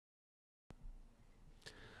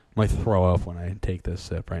Might throw up when I take this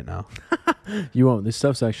sip right now. You won't. This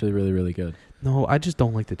stuff's actually really, really good. No, I just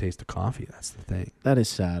don't like the taste of coffee. That's the thing. That is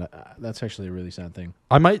sad. That's actually a really sad thing.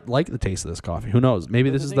 I might like the taste of this coffee. Who knows? Maybe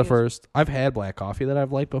But this the is thing the is- first. I've had black coffee that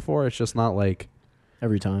I've liked before. It's just not like.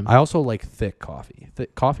 Every time. I also like thick coffee.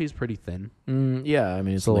 Coffee is pretty thin. Yeah, I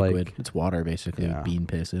mean, it's So, like, liquid. It's water, basically, yeah. with bean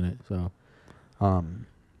piss in it. So,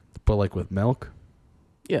 But like with milk,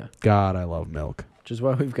 yeah. God, I love milk. Which is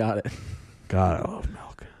why we've got it. God, I love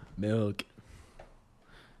milk. Milk.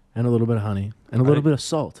 And a little bit of honey. And a little bit of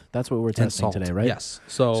salt. That's what we're And testing salt. today, right? Yes.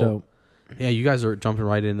 So yeah, you guys are jumping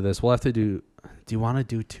right into this. We'll have to do. Do you want to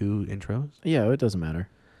do 2 intros? Yeah, it doesn't matter.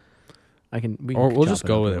 We can Or we'll chop just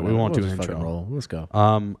go up with or it. We whatever. won't We'll do an just fucking intro. roll. Let's go.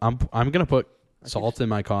 I'm gonna put salt in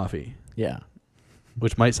my coffee, Yeah.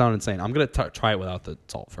 which might sound insane. I'm gonna try it without the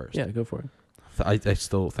salt first. Yeah, go for it. I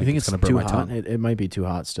still I think, think it's it's gonna burn too my hot. tongue. It might be too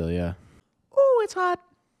hot still, yeah. Oh, it's hot.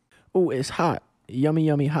 Oh, it's hot. Yummy,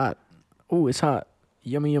 yummy hot. Oh, it's hot.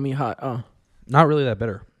 Yummy, yummy hot. Not really that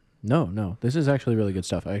bitter. No. This is actually really good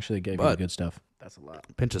stuff. I actually gave you the But- good stuff. That's a lot.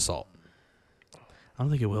 Pinch of salt. I don't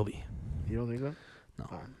think it will be. You don't think so?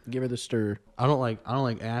 No. Give her the stir. I don't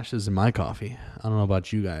like ashes in my coffee. I don't know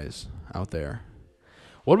about you guys out there.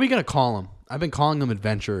 What are we gonna call them? I've been calling them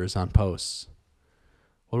adventurers on posts.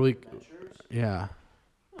 What do we? Adventurers? Yeah,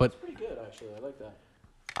 but Pretty good, actually. I like that.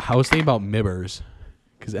 I was thinking about mibbers,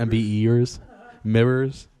 because MBEers,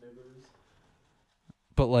 mibbers.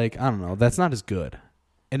 But like I don't know, that's not as good.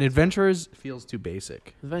 And adventurers feels too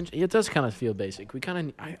basic. It does kind of feel basic. We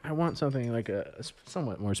kind of. I want something like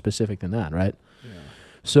somewhat more specific than that, right? Yeah.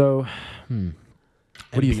 So,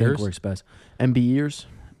 what do you think MBers? works best? MBers?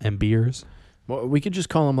 MBers. Well, we could just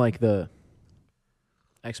call them like the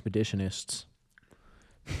expeditionists.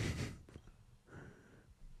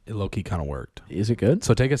 It low-key kind of worked. Is it good?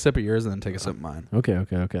 So take a sip of yours and then take a sip of mine. Okay.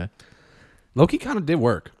 Low-key kind of did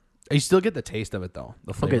work. You still get the taste of it though.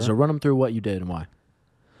 The flavor. Okay, so run them through what you did and why.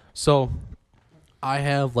 So, I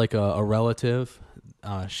have like a relative.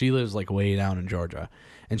 She lives like way down in Georgia,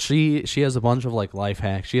 and she has a bunch of like life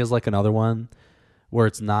hacks. She has like another one where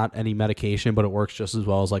it's not any medication, but it works just as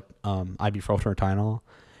well as like ibuprofen or Tylenol.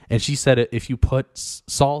 And she said if you put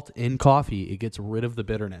salt in coffee, it gets rid of the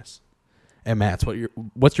bitterness. And Matt,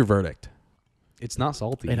 what's your verdict? It's not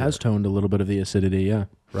salty. It has toned a little bit of the acidity, yeah.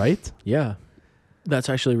 right? Yeah. That's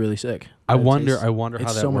actually really sick. I That wonder tastes- how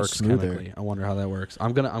it's that so much works smoother. chemically. I wonder how that works.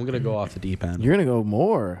 I'm gonna go off the deep end. You're going to go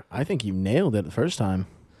more. I think you nailed it the first time.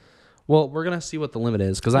 Well, we're gonna see what the limit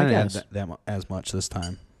is because I I didn't guess. have as much this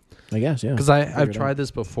time. I guess, yeah. Because Figure I've it tried out.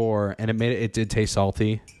 this before and it did taste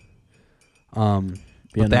salty. Yeah,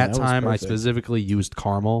 But no, that was time I perfect. specifically used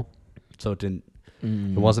caramel, so it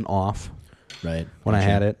wasn't off right when I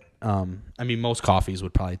Gotcha. had it. I mean, most coffees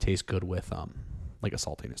would probably taste good with like a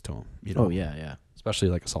saltiness to them. You know, Oh, yeah. especially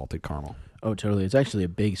like a salted caramel. Oh, totally. It's actually a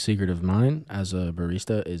big secret of mine as a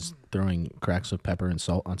barista is throwing cracks of pepper and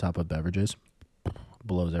salt on top of beverages.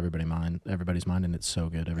 Blows everybody's mind, and it's so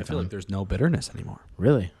good every I feel time. like there's no bitterness anymore.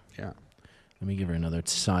 Really? Yeah, Let me give her another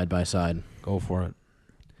side by side. go for it.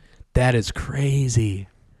 That is crazy.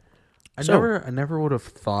 I never would have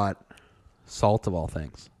thought salt of all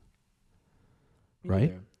things.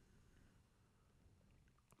 Right?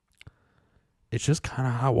 It's just kind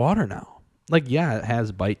of hot water now. Like, yeah, it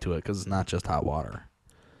has bite to it because it's not just hot water.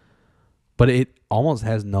 But it almost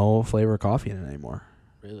has no flavor of coffee in it anymore.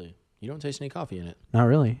 Really? You don't taste any coffee in it? Not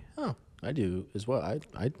really. Oh, I do as well.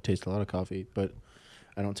 I taste a lot of coffee, but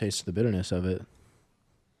I don't taste the bitterness of it.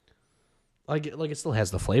 Like it still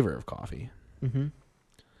has the flavor of coffee. Mm-hmm.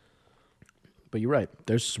 But you're right.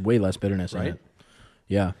 There's way less bitterness in Right? it.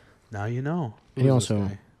 Yeah. Now you know. And you Who's this also,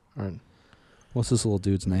 guy? aren't, What's this little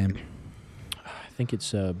dude's name? I think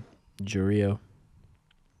it's Jurio.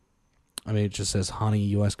 I mean, it just says Honey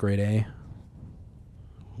U.S. Grade A.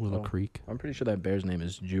 Willow Oh. Creek. I'm pretty sure that bear's name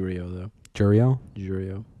is Jurio, though. Jurio?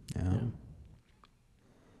 Jurio. Yeah.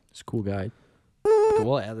 It's a cool guy. But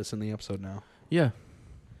we'll add this in the episode now. Yeah.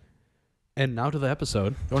 And now to the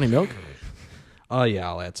episode. You want any milk? Oh, yeah,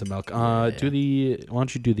 I'll add some milk. Yeah. Why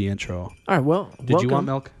don't you do the intro? All right. Well, Did you want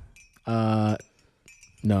milk?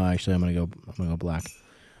 No, actually, I'm gonna go black.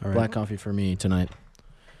 All right. Black coffee for me tonight.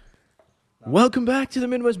 Welcome back to the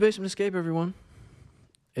Midwest Basement Escape, everyone.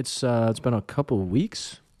 It's been a couple of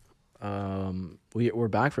weeks. We're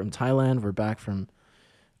back from Thailand. We're back from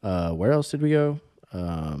where else did we go?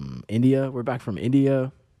 India. We're back from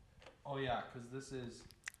India. Oh, yeah, because this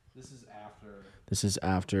is after... This is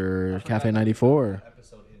after Cafe 94.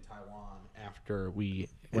 Episode in Taiwan after we...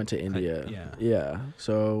 Went to India. Yeah. Yeah.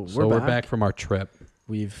 So We're back from our trip.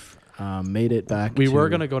 We've made it back. We were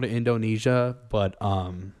going to go to Indonesia, but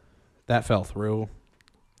that fell through.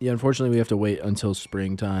 Yeah, unfortunately, we have to wait until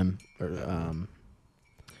springtime, or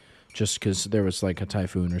just because there was like a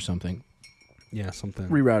typhoon or something. Yeah, something.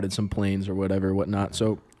 Rerouted some planes or whatnot.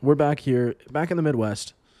 So we're back here, back in the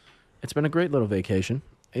Midwest. It's been a great little vacation.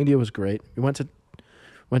 India was great. We went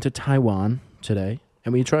to Taiwan today,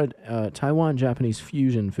 and we tried Taiwan Japanese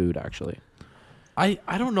fusion food. Actually, I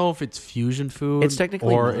don't know if it's fusion food. It's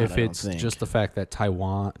technically or not, if I don't it's think. just the fact that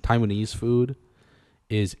Taiwanese food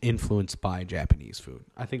is influenced by Japanese food.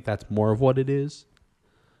 I think that's more of what it is.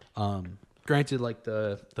 Granted, like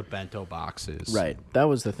the bento boxes, right? That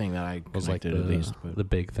was the thing that I was like connected at least. But the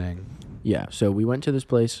big thing. yeah, so we went to this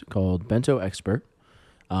place called Bento Expert,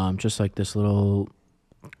 just like this little,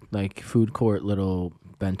 like food court little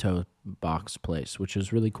bento box place, which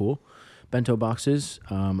is really cool. Bento boxes,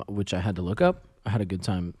 which I had to look up. I had a good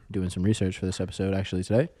time doing some research for this episode actually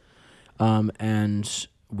today, and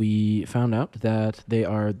we found out that they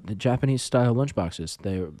are the Japanese style lunchboxes.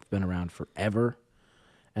 They've been around forever,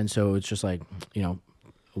 and so it's just like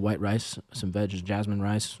white rice, some veg, jasmine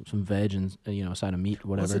rice, some veg, and a side of meat,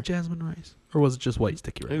 whatever. Was it jasmine rice or was it just white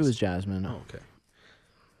sticky rice? It was jasmine. Oh, okay.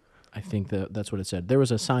 I think that's what it said. There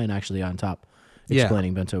was a sign actually on top Yeah.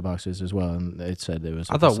 explaining bento boxes as well, and it said it was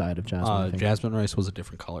I like thought a side of jasmine. I think. jasmine rice was a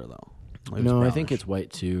different color though. It was No, I think brownish. it's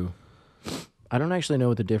white too. I don't actually know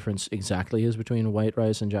what the difference exactly is between white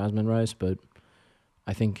rice and jasmine rice, but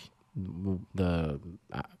I think I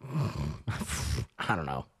don't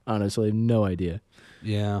know. Honestly, no idea.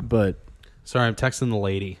 Yeah. But Sorry, I'm texting the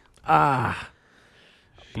lady. She's-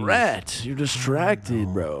 She's- Brett, you're distracted,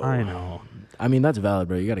 bro. I know. I mean, that's valid,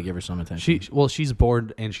 bro. You got to give her some attention. She's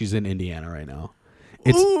bored and she's in Indiana right now.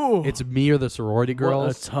 It's Ooh. it's me or the sorority What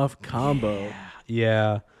girls. a tough combo.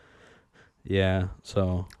 Yeah. Yeah.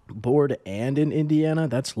 So Bored and in Indiana,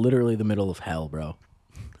 that's literally the middle of hell, bro.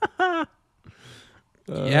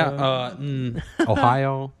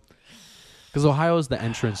 Ohio. Because Ohio is the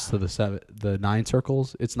entrance to the 9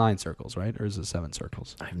 circles. It's 9 circles, right? Or is it 7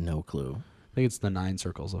 circles? I have no clue. I think it's the 9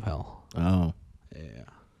 circles of hell. Oh. Yeah.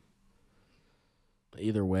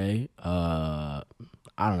 Either way, I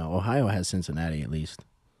don't know. Ohio has Cincinnati at least.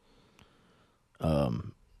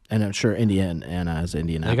 And I'm sure Indiana has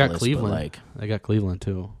Indianapolis. They got Cleveland. But like They got Cleveland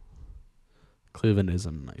too. Cleveland is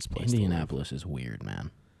a nice place. Indianapolis is weird, man. To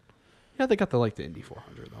live. Yeah, they got the Indy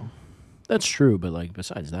 400 though. That's true, but like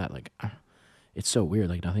besides that, like it's so weird.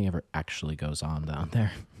 Like nothing ever actually goes on down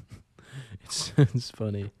there. It's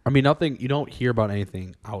funny. I mean, nothing. You don't hear about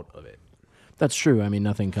anything out of it. That's true. I mean,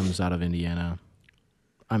 nothing comes out of Indiana.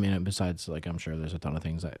 I mean, besides like I'm sure there's a ton of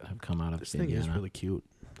things that have come out of This thing Indiana. is really cute.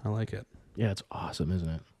 I like it. Yeah, it's awesome, isn't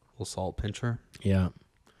it? Little salt pincher. Yeah,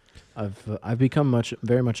 I've become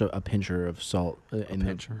very much a pincher of salt in the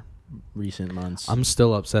Pincher. recent months. I'm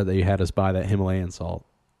still upset that you had us buy that Himalayan salt.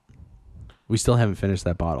 We still haven't finished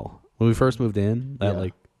that bottle. When we first moved in, that Yeah.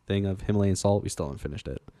 thing of Himalayan salt, we still haven't finished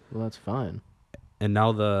it. Well, that's fine. And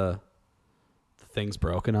now the thing's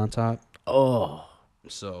broken on top. Oh,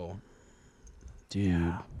 So, dude,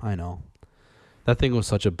 yeah, I know. That thing was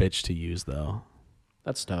such a bitch to use, though.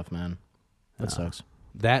 that's tough, man. That Yeah. sucks.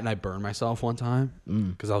 That and I burned myself one time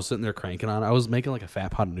because I was sitting there cranking on it. I was making like a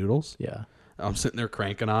fat pot of noodles. Yeah, I'm sitting there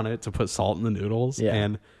cranking on it to put salt in the noodles. Yeah.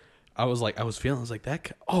 And I was feeling,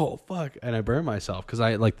 oh, fuck. And I burned myself because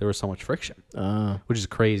there was so much friction, which is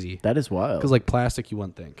crazy. that is wild. Because plastic, you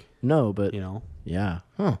wouldn't think, No, but yeah,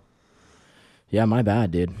 huh? Yeah, my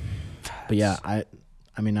bad, dude. But yeah,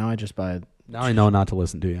 I mean, now I just buy. Now I know not to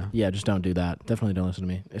listen to you. Yeah, just don't do that. Definitely don't listen to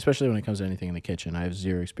me, especially when it comes to anything in the kitchen. I have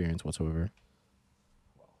zero experience whatsoever.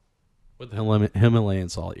 With the Himalayan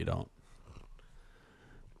salt, you don't.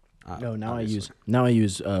 No, now Obviously. I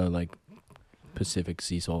use like Pacific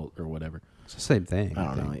sea salt or whatever. It's the same thing.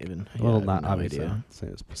 I don't know think. even. Well, I have not no obviously. idea.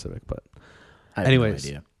 Same as Pacific, but I have anyways,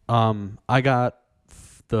 no idea. I got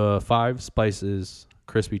the 5 spices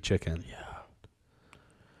crispy chicken. Yeah.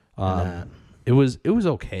 Um, it was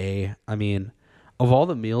okay. I mean, of all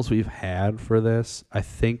the meals we've had for this, I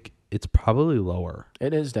think it's probably lower.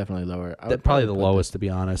 It is definitely lower. I would Probably the put lowest, to be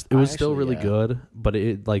honest. It I was still actually, really yeah. good, but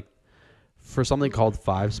it for something called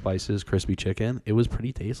 5 spices crispy chicken, it was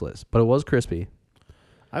pretty tasteless, but it was crispy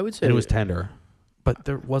I would say and it was tender, but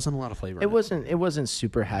there wasn't a lot of flavor. It wasn't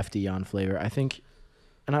super hefty on flavor. I think,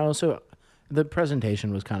 and I also the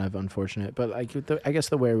presentation was kind of unfortunate. But I guess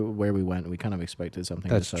the where we went, we kind of expected something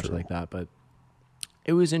That's as such true. like that. But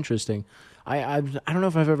it was interesting. I don't know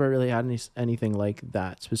if I've ever really had anything like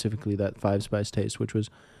that, specifically that 5 spice taste, which was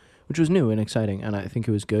new and exciting, and I think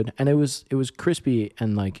it was good. And it was crispy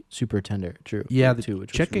and super tender. True. Yeah, the too,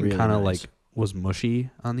 which chicken was really kind of nice. was mushy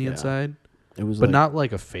on the Yeah. inside, It was, but not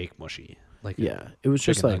like a fake mushy. like Yeah, it was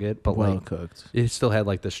just chicken like nugget, but well like cooked. it still had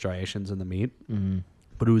like the striations in the meat, Mm-hmm.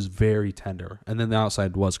 but it was very tender, and then the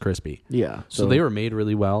outside was crispy. Yeah, So they were made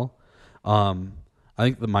really well. I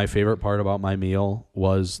think my favorite part about my meal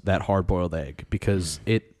was that hard boiled egg because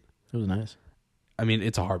it was nice. I mean,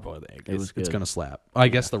 it's a hard boiled egg. It's good. gonna slap. I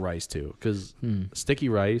guess the rice too, because sticky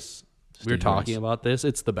rice. We were talking about this.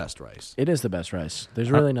 It's the best rice. It is the best rice.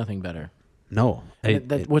 There's really nothing better. No,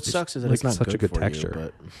 what sucks is that it's not such good a good for texture. You,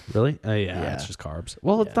 but really? Yeah, it's just carbs.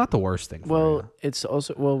 Well, it's not the worst thing. It's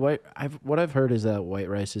also what I've heard is that white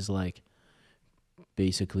rice is like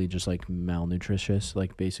basically just like malnutritious.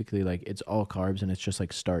 Like basically like it's all carbs and it's just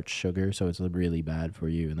like starch, sugar, so it's really bad for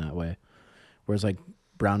you in that way. Whereas like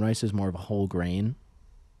brown rice is more of a whole grain,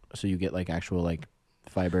 so you get like actual like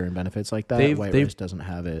fiber and benefits like that. White rice doesn't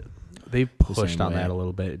have it. They've pushed on that a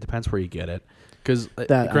little bit. It depends where you get it. Because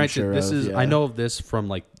I know of this from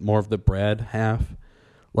like more of the bread half.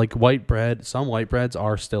 Like white bread, some white breads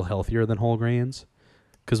are still healthier than whole grains.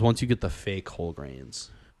 Because once you get the fake whole grains,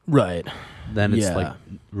 right, then it's like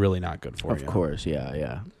really not good for you. Of course,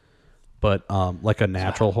 yeah. But like a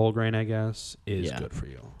natural whole grain, I guess, is good for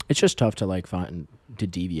you. It's just tough to like find to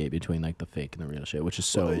deviate between like the fake and the real shit, which is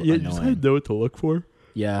so annoying. You just know what to look for.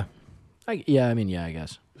 Yeah, I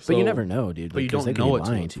guess. But you never know, dude. But you don't know what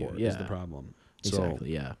to look for. Is the problem.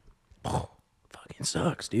 Exactly. Yeah. Fucking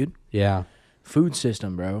sucks, dude. Yeah. Food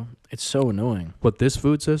system, bro. It's so annoying. But this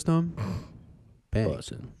food system, bang. It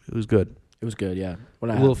was good. It was good. Yeah. A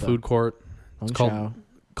little food court. It's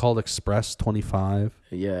called Express 25.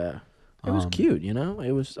 Yeah. It was cute, you know.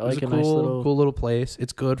 It was like a nice cool little place.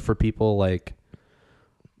 It's good for people like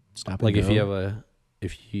stop. Like if you have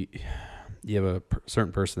a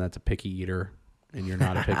certain person that's a picky eater and you're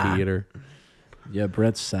not a picky eater. Yeah,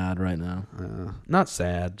 Brett's sad right now. Not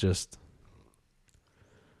sad, just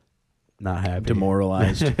not happy.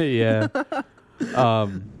 Demoralized. Yeah.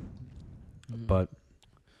 But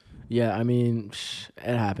yeah, I mean,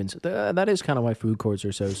 it happens. That is kind of why food courts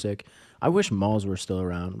are so sick. I wish malls were still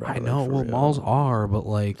around, bro. I know. Well, malls are, but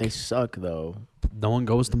like they suck though. No one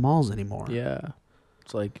goes to malls anymore. Yeah.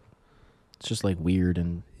 It's just like weird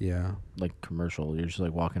and like commercial. You're just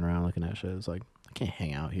like walking around looking at shit. It's like I can't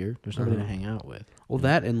hang out here. There's nobody to hang out with. Well,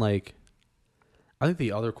 that and like, I think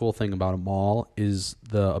the other cool thing about a mall is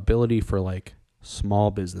the ability for like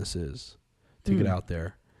small businesses to get out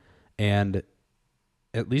there, and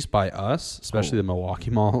at least by us, especially the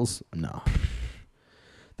Milwaukee malls. No,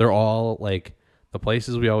 they're all like the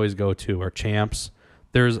places we always go to are Champs.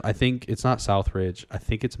 I think it's not Southridge. I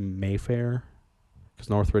think it's Mayfair because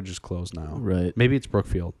Northridge is closed now. Right. Maybe it's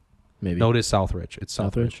Brookfield. Maybe. No, it is Southridge. It's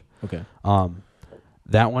Southridge. Okay.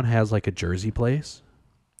 That one has like a jersey place.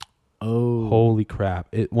 Oh. Holy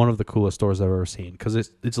crap. One of the coolest stores I've ever seen because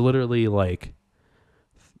it's literally like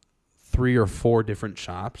 3 or 4 different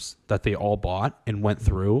shops that they all bought and went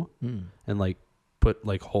through and like put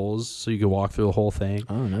like holes so you could walk through the whole thing.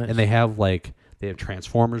 Oh, nice. And they have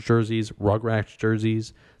Transformers jerseys, Rugrats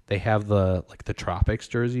jerseys. They have the Tropics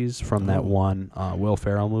jerseys from that one Will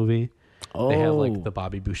Ferrell movie. Oh. They have like the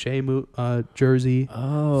Bobby Boucher jersey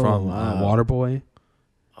from Waterboy.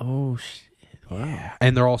 Oh shit! Wow. Yeah.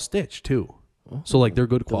 And they're all stitched too. Oh. So like they're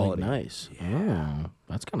good quality. Like nice. Yeah. Oh,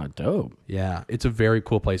 that's kind of dope. Yeah, it's a very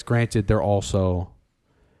cool place. Granted, they're also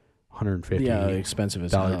 $150 expensive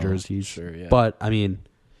as dollar hell. jerseys. Sure, yeah. But I mean,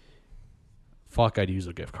 fuck, I'd use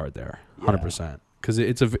a gift card there, 100%, because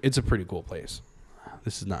it's a pretty cool place.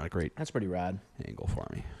 This is not a great. That's pretty rad angle for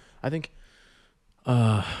me. I think.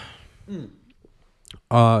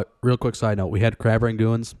 Real quick side note: we had crab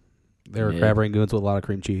rangoons. They were crab rangoons with a lot of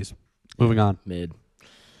cream cheese. Moving on. Mid.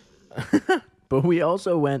 But we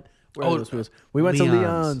also went. We went to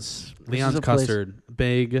Leon's. Leon's Custard,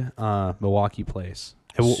 big Milwaukee place.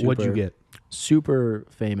 Hey, what'd you get? Super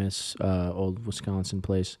famous old Wisconsin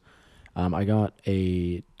place. I got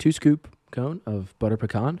a 2-scoop cone of butter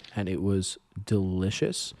pecan, and it was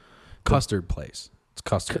delicious. Custard place. It's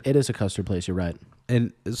custard. It is a custard place. You're right.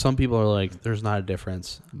 And some people are like, "There's not a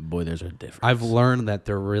difference." Boy, there's a difference. I've learned that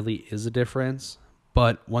there really is a difference,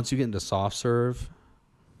 but once you get into soft serve,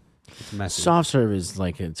 it's messy. Soft serve is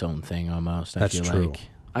like its own thing almost. That's true.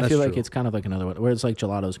 I feel like it's kind of like another one, where it's like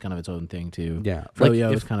gelato's kind of its own thing too. Yeah,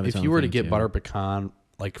 Froyo is kind of its own thing. If you were to get butter pecan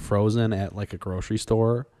like frozen at like a grocery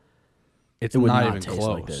store, it would not even taste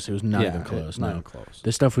close. like this. It was not even close. Not even close.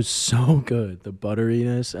 This stuff was so good. The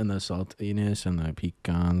butteriness and the saltiness and the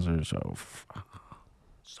pecans are so good.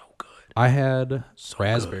 I had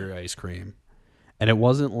raspberry ice cream, and it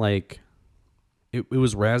wasn't like it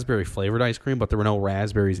was raspberry flavored ice cream, but there were no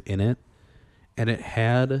raspberries in it, and it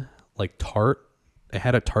had like tart. It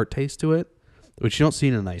had a tart taste to it. which you don't see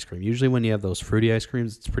in an ice cream. Usually when you have those fruity ice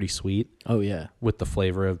creams, it's pretty sweet Oh yeah, with the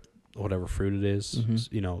flavor of whatever fruit it is.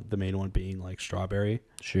 Mhm. You know, the main one being like strawberry.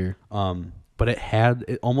 sure. But it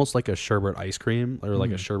had almost like a sherbet ice cream or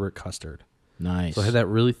like a Mm. sherbet custard. Nice. So it had that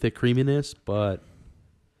really thick creaminess, but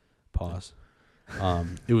pause.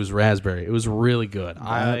 It was raspberry. It was really good.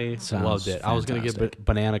 I sounds loved it. I was gonna get fantastic.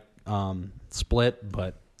 banana split,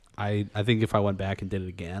 but I think if I went back and did it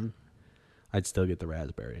again, I'd still get the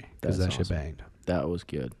raspberry because that That's shit awesome. banged. That was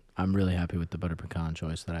good. I'm really happy with the butter pecan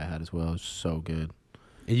choice that I had as well. It was so good.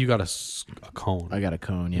 And you got a cone. I got a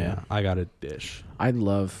cone. Yeah. I got a dish. I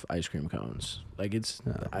love ice cream cones. Like it's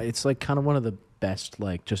like kind of one of the best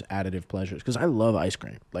like just additive pleasures because I love ice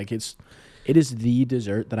cream. Like it is the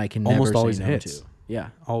dessert that I can Almost never always say no hits. to. Yeah,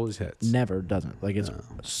 Always hits. never doesn't. Like it's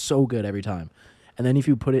so good every time. And then if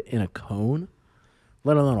you put it in a cone,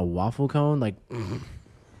 let alone a waffle cone, like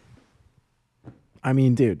I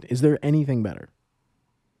mean, dude, is there anything better?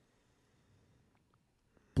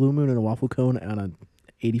 Blue moon and a waffle cone on a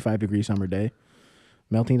 85-degree summer day,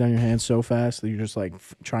 melting down your hands so fast that you're just like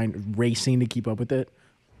racing to keep up with it.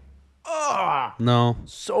 No,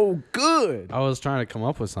 So good. I was trying to come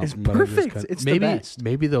up with something. It's but I just perfect. couldn't. It's the maybe best.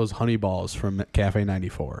 maybe those honey balls from Cafe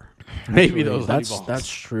 94. Maybe those honey balls. That's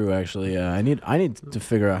true. Actually, yeah. I need to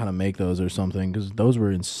figure out how to make those or something because those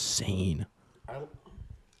were insane.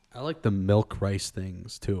 I like the milk rice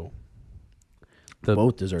things too. The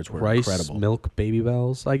Both desserts were rice incredible. milk baby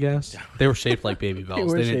bells, I guess. They were shaped like baby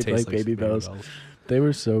bells. were They didn't shaped taste like baby bells. They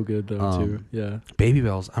were so good though too. Yeah. Baby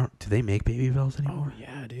bells. Do they make baby bells Oh anymore?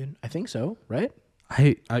 yeah, dude. I think so. Right?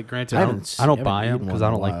 I granted I don't buy them because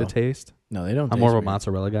I don't like the taste. No, they don't. I'm more of a taste weird.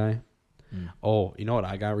 mozzarella guy. Mm. Oh, you know what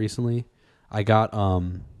I got recently? I got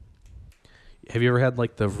have you ever had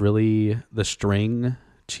like the string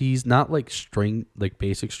cheese? Not like string like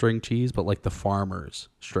basic string cheese, but like the farmer's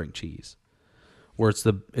string cheese. Where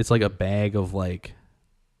it's like a bag of like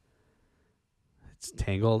it's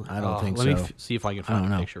tangled. I don't think let me so. see if I can I find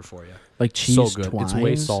don't a know. picture for you. Like cheese So good. twines. It's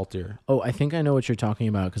way saltier. Oh, I think I know what you're talking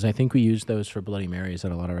about because I think we use those for Bloody Marys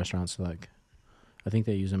at a lot of restaurants. Like, I think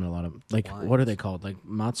they use them in a lot of like what are Twines. they called? Like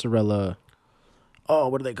mozzarella. Oh,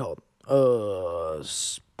 what are they called?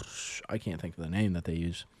 I can't think of the name that they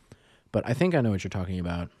use, but I think I know what you're talking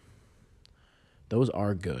about. Those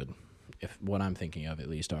are good. If what I'm thinking of at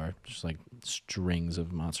least are just like strings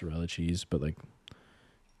of mozzarella cheese, but like,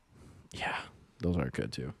 yeah, those are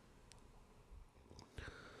good too.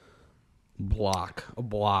 A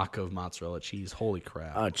block of mozzarella cheese. Holy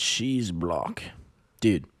crap. A cheese block.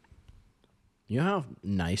 Dude, you know how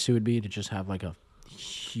nice it would be to just have like a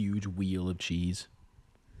huge wheel of cheese?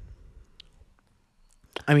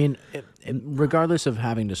 I mean, regardless of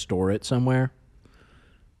having to store it somewhere,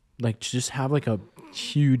 like just have like a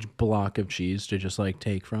huge block of cheese to just like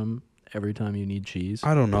take from every time you need cheese.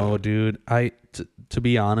 I don't know, dude. To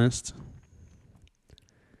be honest,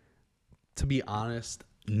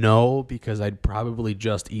 no, because I'd probably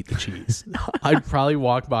just eat the cheese. I'd probably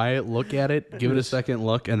walk by it, look at it, give it a second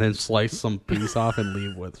look, and then slice some piece off and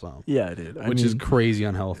leave with some. Yeah, dude. Which is crazy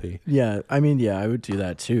unhealthy. yeah. I mean, yeah, I would do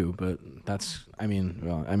that too, but that's. I mean,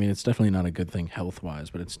 it's definitely not a good thing health wise,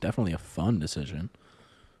 but it's definitely a fun decision.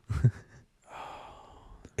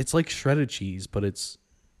 It's like shredded cheese, but it's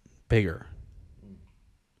bigger.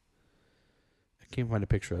 I can't find a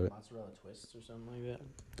picture of it. Mozzarella twists or something like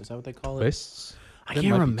that. Is that what they call it? Twists? I That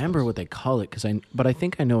can't might be remember twists. what they call it but I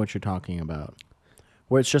think I know what you're talking about.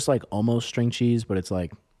 Where it's just like almost string cheese, but it's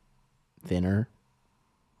like thinner.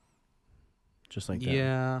 Just like that.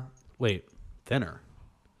 Yeah. Wait, thinner.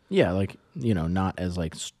 Yeah, like, not as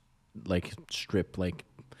like like strip like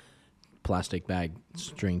plastic bag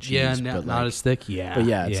string cheese. Yeah, but not like, as thick. Yeah. But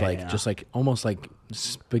yeah, it's like yeah. just like almost like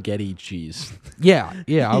spaghetti cheese. Yeah.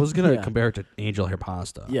 I was gonna Yeah. compare it to angel hair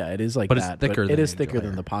pasta. Yeah, it is like But it's that. thicker It than is angel thicker than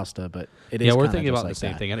hair. the pasta, but it is. Yeah, we're kinda thinking just about like the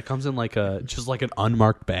same that. thing, and it comes in like just like an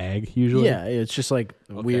unmarked bag usually. Yeah, it's just like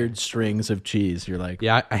weird strings of cheese. You're like,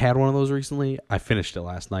 Yeah, I had one of those recently. I finished it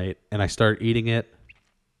last night, and I started eating it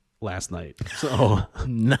last night. So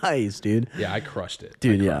nice, dude. yeah, I crushed it,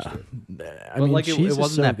 Dude, I crushed yeah. it. I But mean, like cheese it is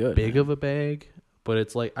wasn't so that good, big man. of a bag, but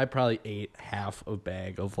it's like I probably ate half a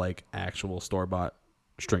bag of like actual store bought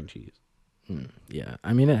string cheese. Yeah,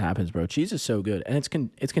 I mean it happens, bro. Cheese is so good, and it's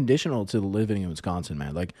conditional to living in Wisconsin,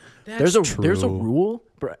 man. Like That's there's a true. rule,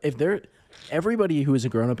 bro. If everybody who is a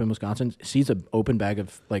grown up in Wisconsin sees an open bag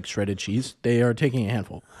of like shredded cheese, they are taking a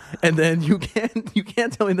handful, and then you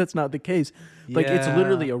can't tell me that's not the case. Like it's Yeah.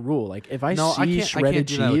 literally a rule. Like if I No, I see can't shredded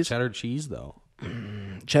do that with cheese, cheddar cheese though,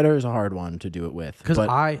 cheddar is a hard one to do it with. because but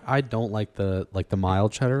I don't like the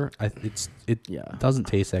mild cheddar. It Yeah. doesn't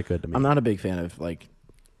taste that good to me. I'm not a big fan of like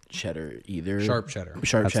cheddar either. Sharp cheddar.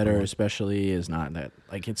 Sharp That's the cheddar one. especially is not that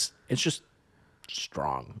like it's just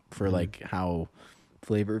strong for like how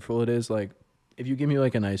flavorful it is. Like if you give me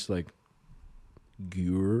like a nice like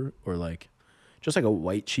Gouda or like just like a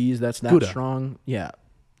white cheese that's that Gouda. strong, yeah,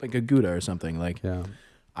 like a Gouda or something. Like Yeah.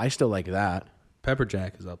 I still like that. Pepper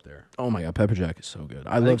jack is up there. Oh my god, pepper jack is so good.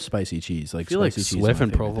 I think- love spicy cheese. Like I feel like spicy cheese. is Swift my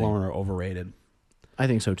and favorite thing. provolone are overrated. I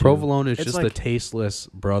think so too. Provolone is It's just like- the tasteless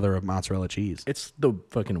brother of mozzarella cheese. It's the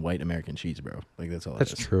fucking white American cheese, bro. Like that's all.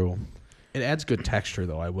 That's it is. true. It adds good texture,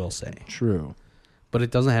 though, I will say. True. But it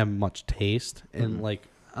doesn't have much taste. And, like,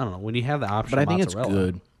 I don't know. When you have the option But I of think it's mozzarella,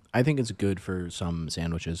 good. I think it's good for some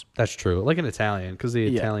sandwiches. that's true. Like an Italian, because the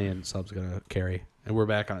Yeah. Italian sub's going to carry. And we're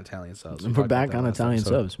back on Italian subs. We We're talked about back that on last Italian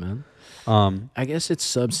episode. subs, man. Um, I guess it's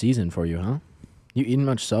sub season for you, huh? You eating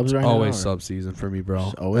much subs right always now? or- sub season for me, bro.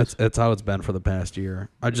 Just always? That's how it's been for the past year.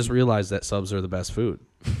 I just realized that subs are the best food.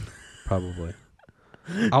 Probably.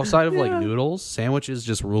 Outside of like Yeah. noodles, sandwiches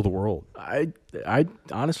just rule the world. I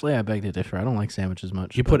honestly, I beg to differ. I don't like sandwiches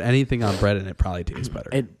much. You but put anything on bread and it probably tastes better.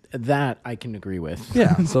 that I can agree with.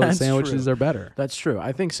 Yeah, so That's sandwiches true. are better. That's true.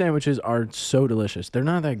 I think sandwiches are so delicious. They're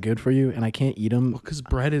not that good for you, and I can't eat them. Because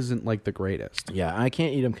bread isn't like the greatest. Yeah, I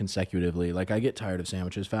can't eat them consecutively. Like I get tired of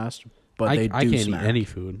sandwiches fast, but they do I can't smack. eat any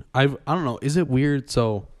food. I don't know. Is it weird?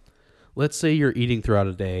 So, let's say you're eating throughout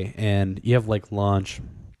a day and you have like lunch,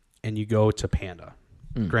 and you go to Panda.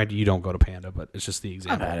 Granted, you don't go to Panda, but it's just the I've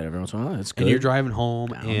example. had it every once in a while. It's good. And you're driving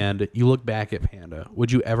home, and you look back at Panda.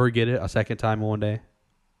 Would you ever get it a second time in one day?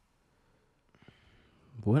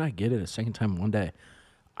 Would I get it a second time one day?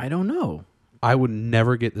 I don't know. I would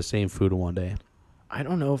never get the same food in one day. I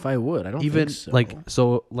don't know if I would. I don't Even think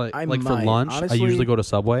so. like I for might. lunch, I Honestly- usually go to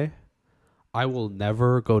Subway. I will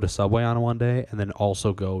never go to Subway on one day and then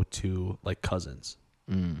also go to like Cousins.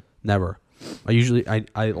 Never. I usually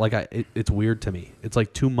it's weird to me. It's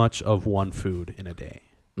like too much of one food in a day,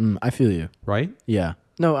 I feel you. right? Yeah.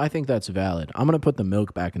 No, I think that's valid. I'm gonna put the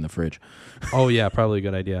milk back in the fridge. Oh yeah, probably a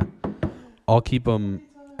good idea. I'll keep them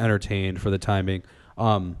entertained for the time being.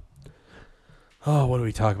 Oh, what do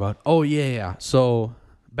we talk about? Oh yeah. So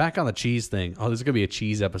back on the cheese thing. Oh, this is gonna be a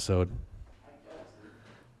cheese episode.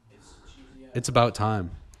 It's about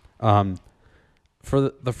time.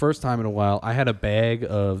 For the fird time in a while, I had a bag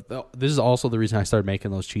of. This is also the reason I started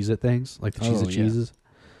making those Cheez-It things, like the Cheez-It yeah. cheeses.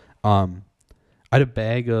 I had a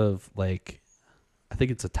bag of like, I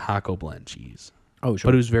think it's a taco blend cheese, Oh, sure.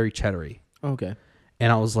 but it was very cheddary. Okay.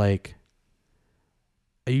 And I was like,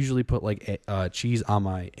 I usually put like cheese on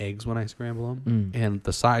my eggs when I scramble them, and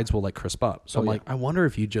the sides will like crisp up. So I'm yeah. like, I wonder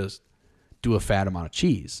if you just do a fat amount of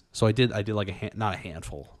cheese. So I did like not a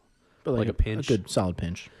handful, But like a pinch. A good solid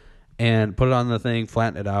pinch. and put it on the thing,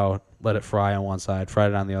 flatten it out, let it fry on one side, fried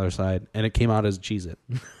it on the other side, and it came out as Cheez-It.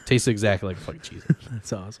 Tasted exactly like a fucking Cheez-It.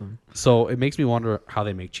 That's awesome. So it makes me wonder how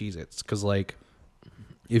they make Cheez-Its, because like,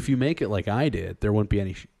 if you make it like I did, there wouldn't be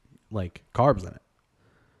any like carbs in it.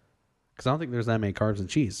 Because I don't think there's that many carbs in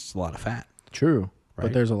cheese. It's a lot of fat. True. But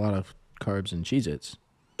Right? there's a lot of carbs in Cheez-Its.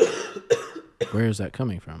 Where is that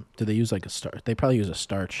coming from? Do they use like a starch? They probably use a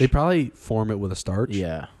starch. They probably form it with a starch.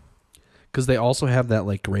 yeah. Because they also have that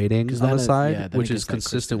like grating 'Cause on then the it- side, yeah, then which it is gets that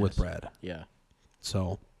consistent with crispiness. bread. Yeah.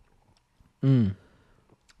 So,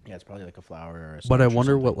 Yeah, it's probably like a flour or a but I starch or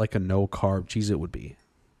wonder something. what like a no carb Cheez-It would be.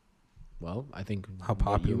 Well, I think How what you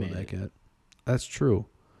popular would made that it. get? That's true.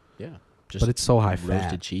 Yeah. But it's so high roasted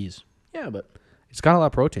fat. cheese. Yeah, but It's got a lot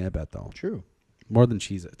of protein, I bet, though. true. More than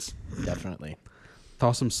Cheez-Its. Definitely.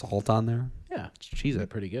 Toss some salt on there. Yeah. It's Cheez-It.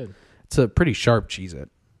 Pretty good. It's a pretty sharp Cheez-It.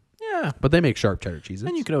 Yeah. But they make sharp cheddar Cheez-Its.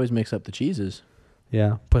 And you could always mix up the cheeses.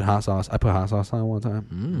 Yeah. Put hot sauce. I put hot sauce on it one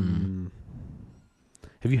time.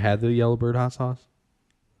 Have you had the Yellowbird hot sauce?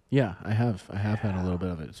 Yeah, I have. I have had a little bit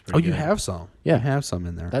of it. It's Oh, pretty you good. have some. Yeah. You have some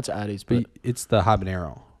in there. That's Addie's, but but it's the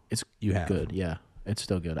habanero. it's You have. good. Yeah, it's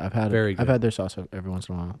still good. I've had Very I've good. had their sauce every once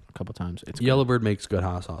in a while, a couple times. It's good. Yellowbird makes good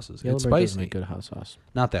hot sauces. Yellowbird It's does spicy. make good hot sauce.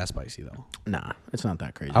 Not that spicy, though. Nah, it's not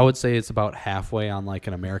that crazy. I would say it's about halfway on like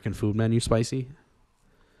an American food menu spicy.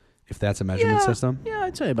 If that's a measurement system. Yeah,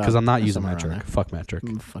 I'd say about. Because I'm not using somewhere around metric. Fuck metric.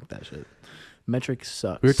 there. Fuck that shit. Metric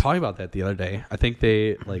sucks. We were talking about that the other day. I think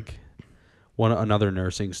they like another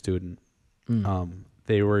nursing student.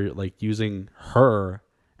 They were like using her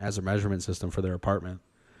as a measurement system for their apartment.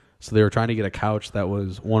 So they were trying to get a couch that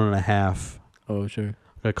was 1.5. Oh sure. I'm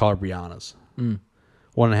gonna call her Brianna's. 1.5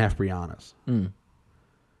 Brianna's. Mm.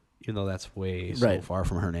 Even though that's way so Right. far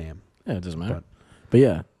from her name. Yeah, it doesn't matter. But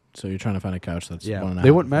yeah, so you're trying to find a couch that's Yeah, 1.5.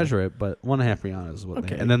 they wouldn't measure it, but 1.5 Brianna's is what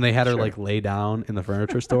Okay, they. And then they had her sure. like lay down in the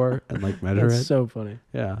furniture store and like measure That's it. so funny.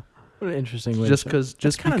 Yeah, What an interesting way. just to because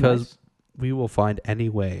That's kinda because nice. we will find any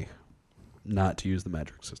way not to use the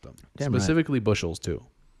metric system. Damn right. Specifically bushels too.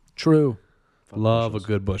 True. Fuck Love bushels. a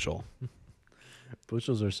good bushel.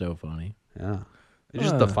 Bushels are so funny. Yeah. It's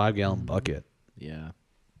just the 5 gallon bucket. Yeah.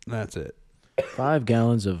 That's it. 5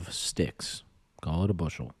 gallons of sticks. Call it a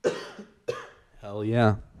bushel. Hell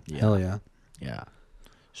yeah. Yeah. Hell yeah. Yeah.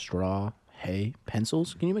 Straw, hay,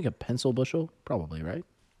 pencils. Can you make a pencil bushel? Probably, right?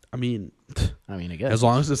 I mean, I mean, I guess. as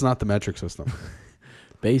long as it's not the metric system.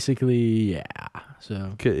 Basically, yeah.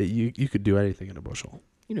 So You could do anything in a bushel.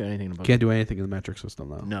 you do anything about Can't do anything in the metric system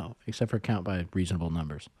though. No, except for count by reasonable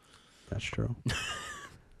numbers. That's true.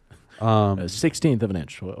 A 16th of an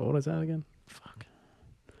inch. What is that again? Fuck.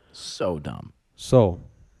 So dumb. So,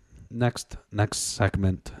 next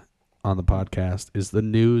segment on the podcast is the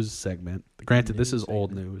news segment. Granted, this is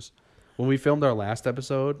old news. When we filmed our last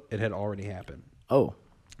episode, it had already happened. Oh,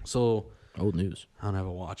 So, old news. I don't have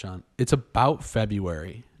a watch on. It's about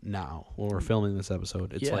February now when we're filming this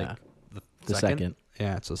episode. It's Yeah. like The second.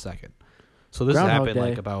 Yeah, it's the second. So this Groundhog happened Day.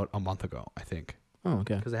 like about a month ago, I think, Oh,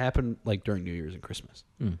 okay. because it happened like during New Year's and Christmas.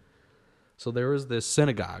 Mm. So there was this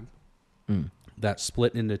synagogue that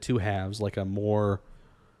split into two halves, like a more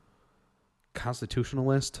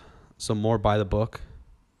constitutionalist, so more by the book.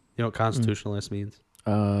 You know what constitutionalist means?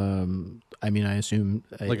 I mean, I assume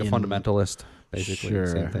Like a fundamentalist, basically. Sure.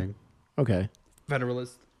 Same thing. Okay.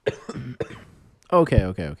 Federalist.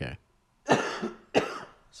 Okay.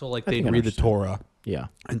 So like I they'd think I read the understand. Torah Yeah.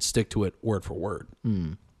 and stick to it word for word.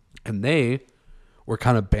 Mm. And they were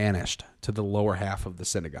kind of banished to the lower half of the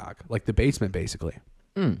synagogue, like the basement, basically.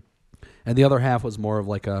 Mm. And the other half was more of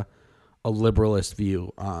like a liberalist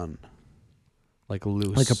view on like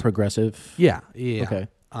loose. Like a progressive yeah. Okay.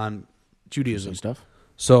 On Judaism. stuff.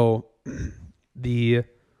 So the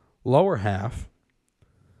lower half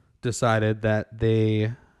decided that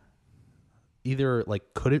they either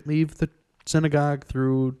like couldn't leave the synagogue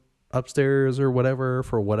through upstairs or whatever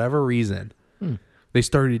for whatever reason. They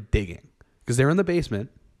started digging because they were in the basement.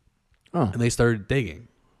 Oh. And they started digging.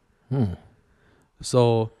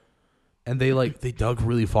 So, and they dug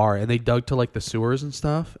really far, and they dug to like the sewers and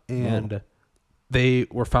stuff, and they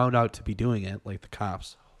were found out to be doing it, like the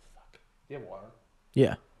cops. Oh, fuck. Do you have water?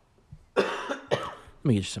 Yeah. Let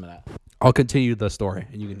me get you some of that. I'll continue the story,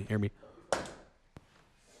 and you can hear me.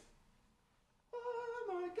 Oh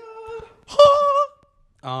my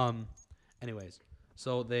god. Anyways,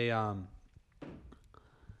 so the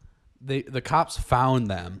cops found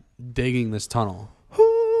them digging this tunnel.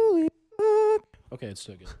 Holy fuck. Okay, it's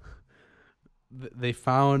so good. They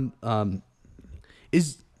found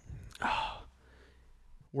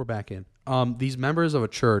we're back in. These members of a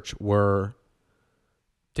church were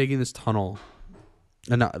digging this tunnel,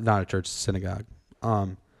 and not a church, a synagogue.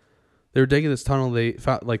 They were digging this tunnel. They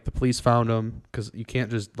found, like, the police found them because you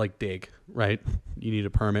can't just like dig, right? You need a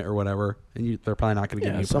permit or whatever, and they're probably not going to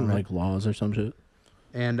give you a something permit. like laws or some shit.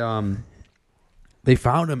 And they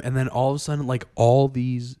found him, and then all of a sudden, like, all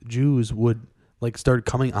these Jews would like start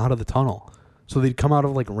coming out of the tunnel. So they'd come out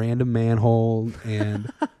of like random manhole,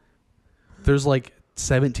 and there's like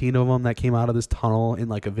 17 of them that came out of this tunnel in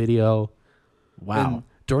like a video. Wow. And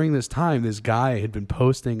during this time, this guy had been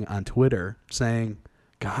posting on Twitter saying,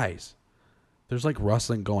 "Guys, there's like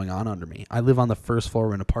rustling going on under me. I live on the first floor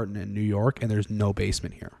of an apartment in New York, and there's no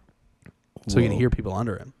basement here, so you can Whoa. hear people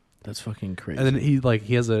under him." That's fucking crazy. And then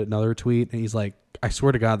he has another tweet, and he's like, "I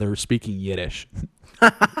swear to God, they're speaking Yiddish."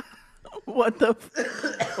 What the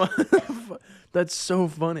fuck? That's so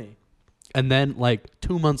funny. And then like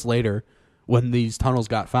 2 months later, when these tunnels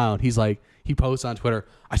got found, he posts on Twitter,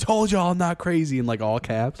 "I told y'all I'm not crazy," in like all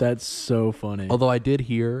caps. That's so funny. Although I did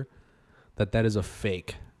hear that is a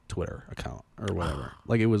fake Twitter account or whatever.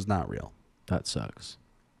 Like, it was not real. That sucks.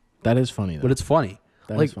 That is funny, though. But it's funny.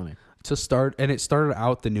 That like, is funny. to start, and it started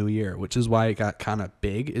out the new year, which is why it got kind of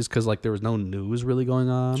big, is because like there was no news really going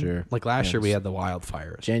on. Sure. Like last Yeah, year we had the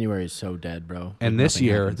wildfires, January is so dead, bro. and Like, this nothing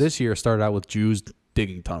year happens. started out with Jews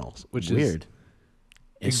digging tunnels, which is Weird.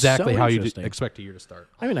 It's exactly so how you interesting. expect a year to start.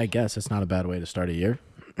 I mean, I guess it's not a bad way to start a year.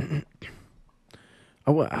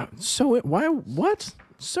 What?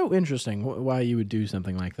 So interesting. Why you would do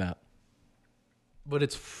something like that? But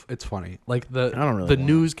it's funny. Like I don't really the want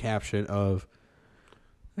news caption of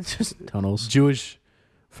It's just tunnels. Jewish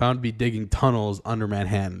found to be digging tunnels under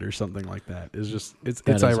Manhattan or something like that is just it's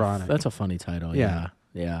That is ironic. That's a funny title. Yeah.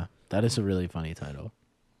 Yeah. That is a really funny title.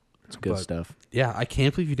 It's good But- stuff. Yeah, I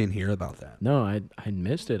can't believe you didn't hear about that. No, I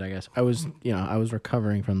missed it. I guess I was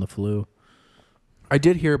recovering from the flu. I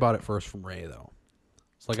did hear about it first from Ray though.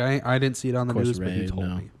 It's like I didn't see it on the Of course, news, but he Ray, told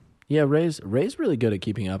no. me. Yeah, Ray's really good at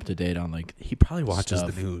keeping up to date on like. He probably watches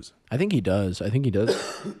Stuff. the news. I think he does.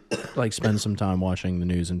 Like spend some time watching the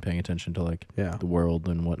news and paying attention to like Yeah. the world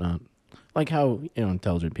and whatnot, like how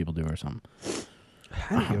intelligent people do or something.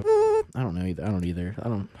 I I don't know either. I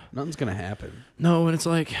don't. Nothing's gonna happen. No, and it's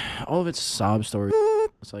like all of it's sob story.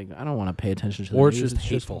 It's like I don't want to pay attention to. Or the it's news. just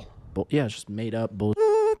hateful. Yeah, it's just made up bull.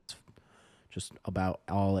 Just about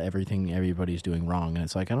everything everybody's doing wrong, and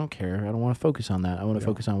it's like I don't care. I don't want to focus on that. I want to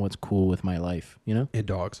focus on what's cool with my life. You know? And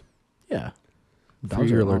dogs. Yeah.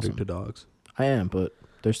 You're are allergic awesome. to dogs. I am, but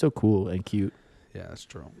they're still cool and cute. Yeah, that's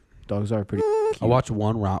true. Dogs are pretty cute. I watched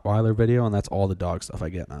one Rottweiler video, and that's all the dog stuff I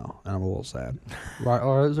get now, and I'm a little sad.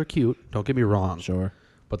 Rottweilers are cute. Don't get me wrong, Sure.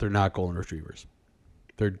 but they're not golden retrievers.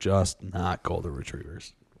 They're just not golden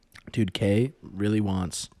retrievers. Dude, Kay really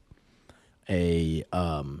wants a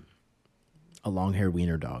long-haired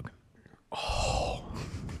wiener dog. I'll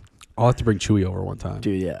have to bring Chewy over one time.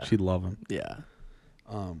 Dude, yeah. She'd love him. Yeah.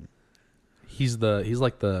 He's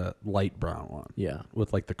like the light brown one Yeah.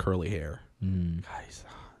 with like the curly hair. Mm. Guys,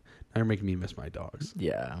 now you're making me miss my dogs.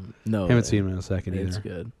 Yeah. No. Haven't seen him in a second It's either.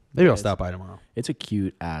 good. Maybe I'll It's- stop by tomorrow. It's a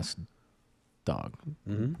cute ass dog.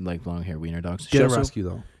 Mm-hmm. Like long-haired wiener dogs. Get She a also- rescue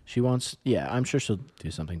though. She wants, yeah, I'm sure she'll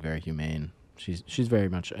do something very humane. She's very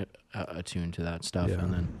much attuned to that stuff,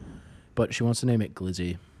 Yeah. but she wants to name it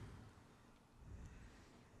Glizzy.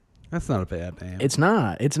 That's not a bad name. It's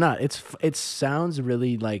not. It sounds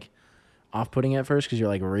really like off-putting at first because you're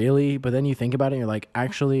like, really, but then you think about it, and you're like,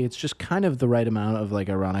 actually, it's just kind of the right amount of like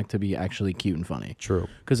ironic to be actually cute and funny. True.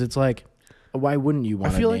 Because it's like, why wouldn't you I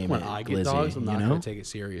want to feel name like when it I get Glizzy, dogs, I'm not you know? going to take it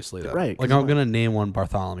seriously though. Right, Like 'cause I'm going to name one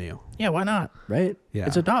Bartholomew. Yeah, why not? Right? Yeah.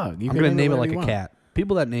 It's a dog. You I'm can going to name it whatever like you a want. cat.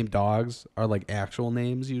 People that name dogs are like actual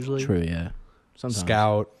names usually. True. Yeah. Sometimes.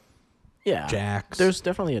 Scout, Yeah. Jax. There's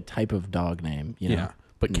definitely a type of dog name. You know? yeah.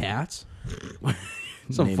 But Mm. cats?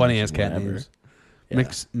 Some Name funny it ass cat whatever. names. Yeah.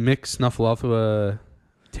 Mick Snuffleupagus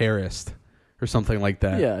terrorist or something like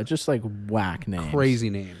that. Yeah, just like whack names. Crazy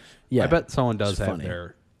names. Yeah. I bet someone does It's have funny.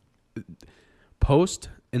 their post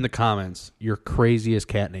in the comments your craziest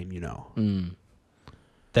cat name you know. Mm.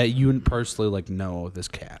 That you personally like know this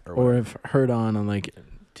cat or Or whatever. have heard on like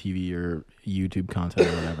TV or YouTube content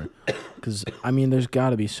or whatever. Because I mean, there's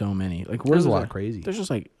got to be so many. Like, There's a there? lot of crazy. There's just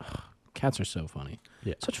like cats are so funny.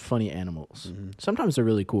 Yeah. Such funny animals. Mhm. Sometimes they're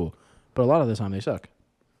really cool, but a lot of the time they suck.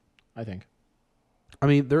 I think. I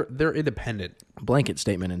mean, they're independent. Blanket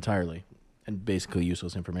statement entirely, and basically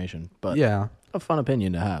useless information. But Yeah. a fun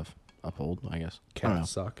opinion to have. Uphold, I guess. I don't know.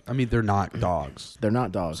 Cats suck. I mean, they're not dogs. They're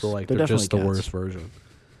not dogs. So like they're they're definitely just the cats. worst version.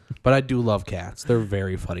 But I do love cats. They're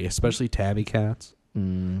very funny, especially tabby cats,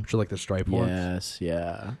 Mm. which are like the striped ones. Yes,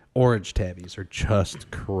 yeah. Orange tabbies are just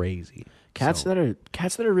crazy. Cats So-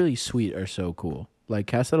 that are really sweet are so cool. Like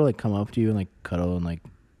cats that'll like come up to you and like cuddle and like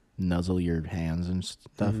nuzzle your hands and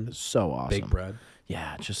stuff. Mhm. Is so awesome. Big bread.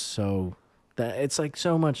 Yeah, just so that it's like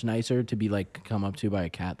so much nicer to be like come up to by a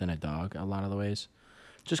cat than a dog. A lot of the ways,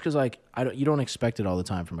 just because like you don't expect it all the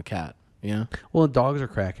time from a cat. You know Well, dogs are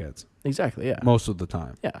crackheads exactly. Yeah, most of the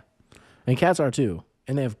time. yeah, and cats are too,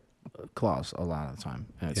 and they have claws a lot of the time,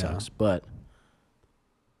 and it Yeah. sucks. But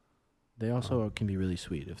they also can be really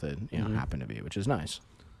sweet if they Mhm. happen to be, which is nice.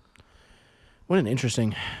 What an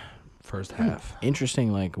interesting First half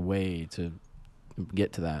like way to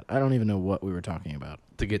get to that. I don't even know what we were talking about.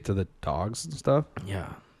 to get to the dogs and stuff.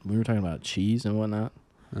 Yeah, we were talking about cheese and whatnot.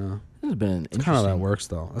 Yeah. This has been an It's kind of that interesting. works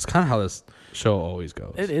though. That's kind of how this show always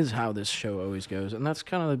goes. It is how this show always goes, and that's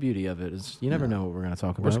kind of the beauty of it. Is you never Yeah. know what we're gonna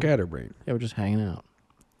talk We're about. scatterbrained. Yeah, we're just hanging out,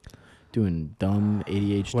 doing dumb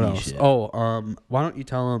ADHD What else? shit. Oh, why don't you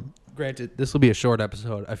tell them? Granted, this will be a short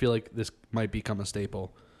episode. I feel like this might become a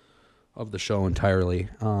staple of the show entirely.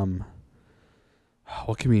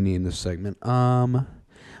 What can we name this segment?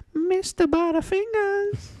 Mr.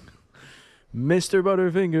 Butterfingers. Mr.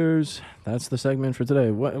 Butterfingers. That's the segment for today.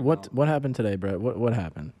 What happened today, Brett? What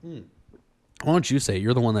happened? Why don't you say it?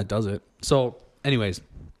 You're the one that does it. So, anyways,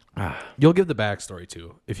 Ah. you'll give the backstory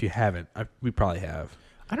too. If you haven't, we probably have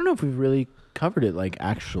I don't know if we've really covered it. Like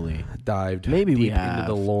actually, dived Maybe we deep into have.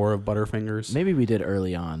 the lore of Butterfingers. maybe we did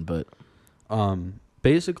early on, but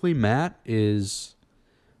Basically, Matt is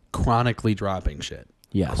chronically dropping shit.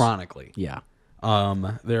 yes, Chronically. yeah,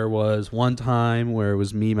 There was one time where it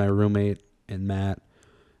was me, my roommate, and Matt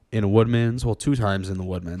in a Woodman's. Well, 2 times in the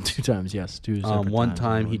Woodman's. 2 times, yes, 2 separate One times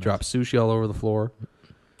time in he Woodman's. dropped sushi all over the floor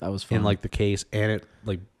That was fun. in like the case, and it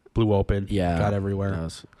like blew open. yeah, got everywhere. that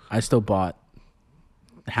was- I still bought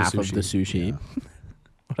half of the sushi, Yeah.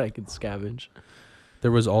 what I could scavenge.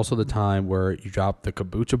 There was also the time where you dropped the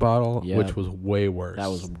kombucha bottle, Yeah. which was way worse. That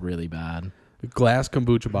was really bad. Glass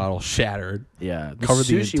kombucha bottle shattered. Yeah, the Covered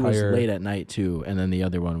the sushi was entire- late at night too, and then the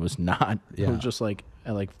other one was not. It Yeah. was just like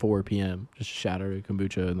at like 4 p.m. Just shattered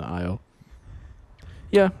kombucha in the aisle.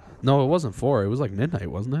 Yeah, No, it wasn't 4. It was like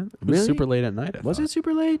midnight, wasn't it? It was Really? super late at night. was it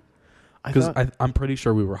super late? I Because thought I'm pretty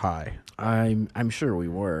sure we were high. I'm sure we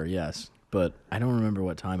were, yes, but I don't remember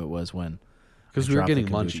what time it was when. Because I we were dropped the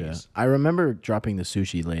getting kombucha. munchies. I remember dropping the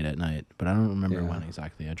sushi late at night, but I don't remember Yeah. when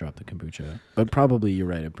exactly I dropped the kombucha. But probably you're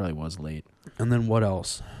right. It probably was late. And then what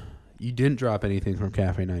else? You didn't drop anything from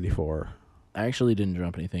Cafe 94. I actually didn't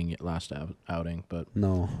drop anything last outing, but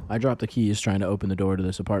No. I dropped the keys trying to open the door to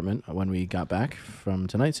this apartment when we got back from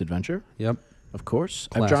tonight's adventure. Yep. Of course.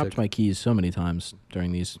 I've Classic. dropped my keys so many times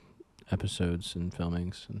during these episodes and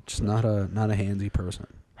filmings. And Just not a handsy person.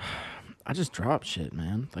 I just drop shit,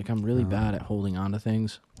 man. Like, I'm really bad at holding on to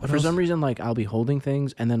things. What For else? some reason, like, I'll be holding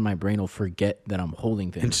things, and then my brain will forget that I'm holding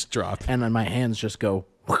And things. just drop. And then my hands just go,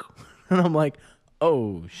 and I'm like,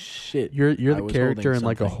 oh, shit. You're I the was character in holding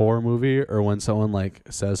like a something. horror movie, or when someone like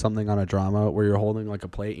says something on a drama where you're holding like a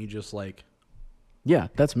plate and you just like Yeah,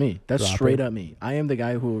 that's me. That's Drop straight it. up me. I am the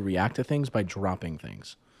guy who will react to things by dropping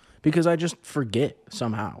things because I just forget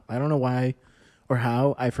somehow. I don't know why or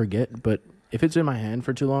how I forget, but if it's in my hand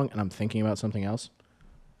for too long and I'm thinking about something else,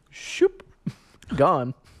 shoop,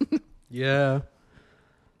 gone. yeah.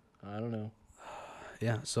 I don't know.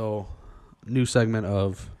 Yeah, so new segment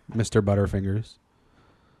of Mr. Butterfingers.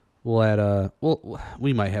 We'll add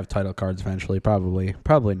we might have title cards eventually, probably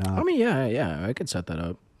not. I mean, yeah, I could set that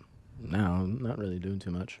up. No, I'm not really doing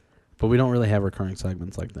too much. But we don't really have recurring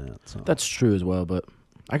segments like that. So That's true as well, but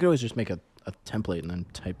I could always just make a template and then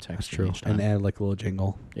type that's text true. each time. And add like a little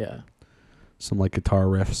jingle, Yeah, some like guitar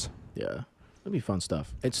riffs. yeah. That'd be fun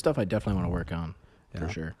stuff. It's stuff I definitely want to work on Yeah. for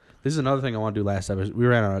sure. This is another thing I want to do last episode. We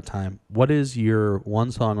ran out of time. What is your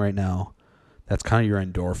one song right now that's kind of your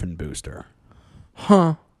endorphin booster?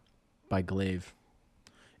 Huh. By Glaive.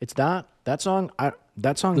 It's that song.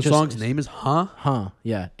 That song. The just song's is- name is Huh? Huh.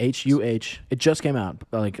 Yeah. HUH. It just came out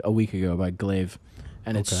like a week ago by Glaive,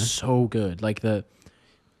 and it's Okay. so good. Like the.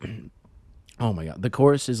 Oh my god, the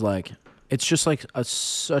chorus is like it's just like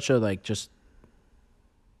such a like just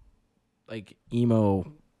like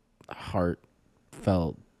emo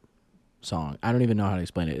heartfelt song. I don't even know how to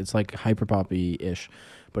explain it. It's like hyper poppy ish,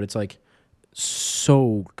 but it's like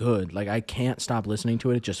so good. Like I can't stop listening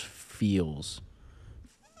to it. It just feels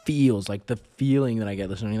like the feeling that I get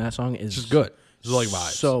listening to that song is Just good. Just like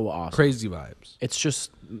vibes. So awesome. Crazy vibes.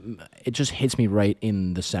 It just hits me right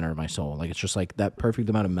in the center of my soul. Like it's just like that perfect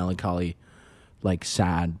amount of melancholy, like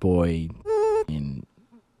sad boy, and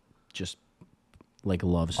just like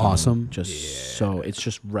love song. Awesome. Just so it's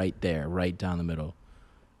just right there, right down the middle.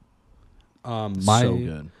 My So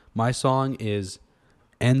good. My song is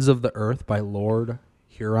 "Ends of the Earth" by Lord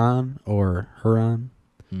Huron or Huron.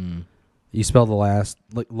 Mm. You spell the last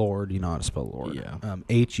like Lord. You know how to spell Lord. Yeah.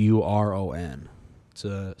 HURON. It's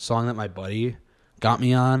a song that my buddy got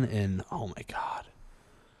me on, and oh my god,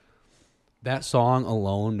 that song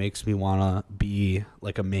alone makes me wanna be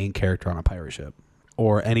like a main character on a pirate ship,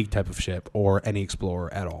 or any type of ship, or any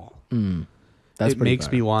explorer at all. That's It pretty makes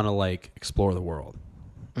fire. me want to like explore the world.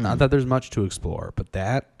 Not that there's much to explore, but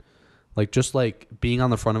that, like, just like being on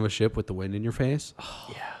the front of a ship with the wind in your face.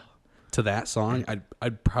 Yeah. To that song,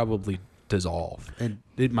 I'd probably dissolve, and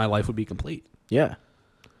my life would be complete. Yeah.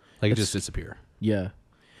 Like, It's- just disappear. Yeah.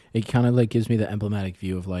 It kind of like gives me the emblematic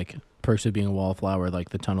view of like Perks of Being a Wallflower, like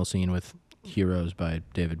the tunnel scene with Heroes by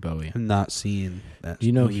David Bowie. I'm not seeing that. Do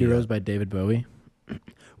you know movie Heroes yet. by David Bowie?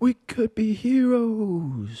 We could be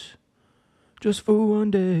heroes just for one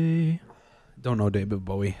day. Don't know David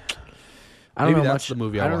Bowie. I don't Maybe know that's much. the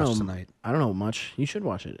movie I I don't watched know. tonight. I don't know much. You should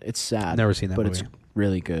watch it. It's sad. Never seen that but movie. it's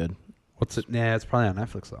really good. What's it? Nah, it's probably on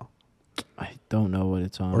Netflix though. I don't know what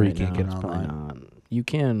it's on. Or you right can't now. get it It's probably online. not. You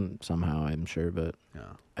can somehow, I'm sure, but Yeah,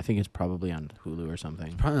 I think it's probably on Hulu or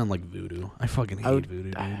something. probably on like Voodoo. I fucking hate I would-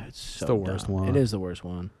 Voodoo. Dude. It's so the worst dumb. one. It is the worst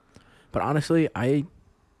one. But honestly, I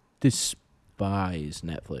despise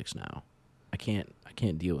Netflix now. I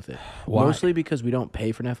can't deal with it. Why? Mostly because we don't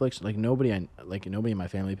pay for Netflix. Like nobody in my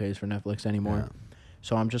family pays for Netflix anymore. Yeah.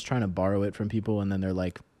 So I'm just trying to borrow it from people, and then they're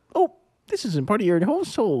like, "Oh, this isn't part of your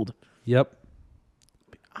household." Yep.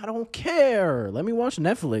 I don't care. Let me watch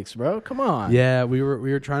Netflix, bro. Come on. Yeah, we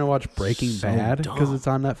were trying to watch Breaking So Bad because dumb. it's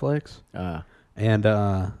on Netflix, Uh, and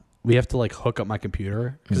we have to like hook up my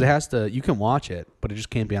computer because it has to. You can watch it, but it just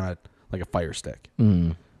can't be on a Fire Stick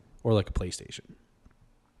or like a PlayStation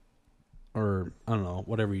or I don't know,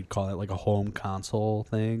 whatever you'd call it, like a home console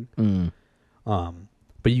thing.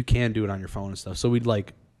 But you can do it on your phone and stuff. So we'd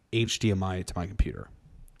like HDMI it to my computer,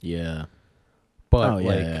 Yeah. but Oh yeah,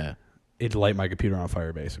 like yeah. it'd light my computer on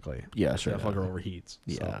fire basically. Yeah, That sure. fucker overheats.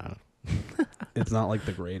 So Yeah. it's not like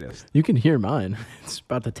the greatest. You can hear mine. It's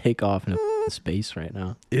about to take off in space right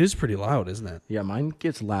now. It is pretty loud, isn't it? Yeah, mine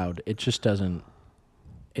gets loud. It just doesn't.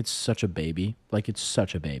 It's such a baby. Like, it's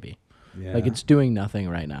such a baby. Yeah. Like, it's doing nothing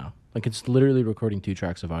right now. Like, it's literally recording 2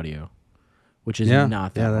 tracks of audio, which is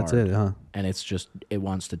not that hard. Yeah, that's it, huh? And it's just, it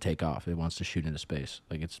wants to take off. It wants to shoot into space.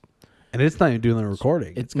 Like, And it's not even doing the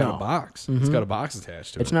recording. It's got No. a box. Mhm. It's got a box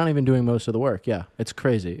attached to it. it's not even doing most of the work. Yeah, it's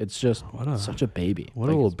crazy. It's just What a- such a baby. What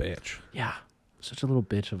Like, a little bitch. yeah, such a little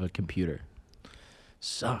bitch of a computer.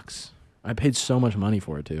 Sucks. I paid so much money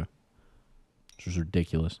for it, too. Which was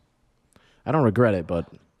ridiculous. I don't regret it,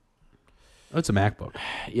 but It's a MacBook.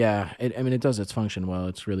 yeah, it does its function well.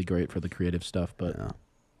 It's really great for the creative stuff, but Yeah.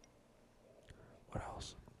 What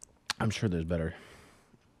else? I'm sure there's better.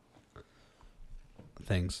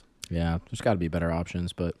 Things. Yeah, there's got to be better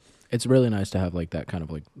options, but it's really nice to have like that kind of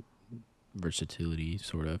like versatility,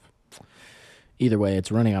 sort of. Either way,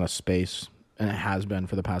 it's running out of space, and it has been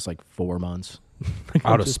for the past like 4 months. Like,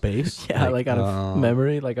 I'm Out of just- space? Yeah, like out of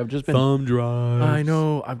memory. Like I've just been. Thumb drive. I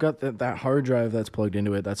know. I've got that hard drive that's plugged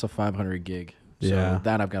into it. That's a 500 gig. So Yeah.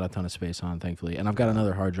 that I've got a ton of space on, thankfully, and I've got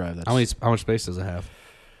another hard drive that's. How much space does it have?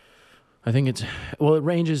 I think it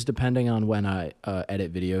ranges depending on when I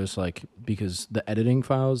edit videos, like, because the editing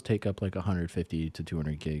files take up like 150 to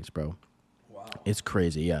 200 gigs, bro. Wow. It's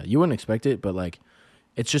crazy. Yeah. You wouldn't expect it, but like,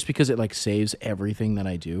 it's just because it like saves everything that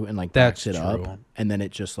I do and like backs That's it true. up, and then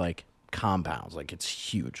it just like compounds. Like, it's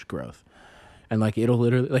huge growth. And like, it'll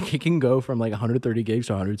literally, like, it can go from like 130 gigs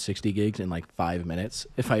to 160 gigs in like 5 minutes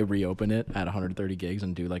if I reopen it at 130 gigs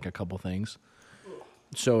and do like a couple things.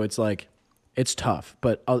 So it's like, it's tough,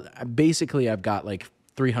 but basically I've got like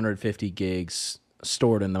 350 gigs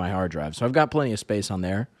stored in my hard drive. So I've got plenty of space on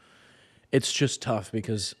there. It's just tough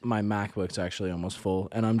because my MacBook's actually almost full,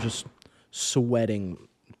 and I'm just sweating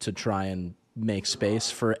to try and make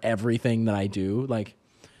space for everything that I do. Like,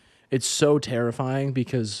 it's so terrifying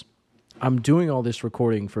because I'm doing all this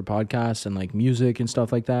recording for podcasts and like music and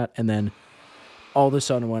stuff like that, and then all of a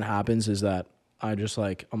sudden what happens is that I'm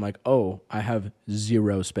like, oh, I have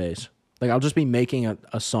 0 space. Like, I'll just be making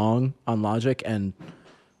a song on Logic, and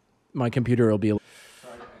my computer will be,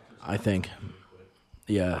 I think,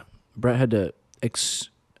 yeah. Brett had to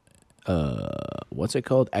what's it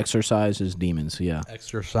called? Exorcise his demons. Yeah.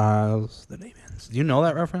 Exercise the demons. Do you know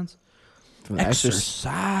that reference? From the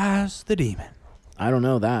Exercise the demon. I don't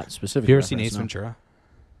know that specific. Have you ever seen reference, Ace no. Ventura?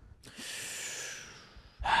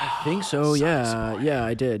 I think so. Yeah. Yeah,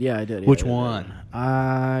 I did. Yeah, I did. Which yeah, yeah. one?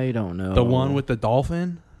 I don't know. The one with the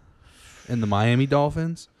dolphin and the Miami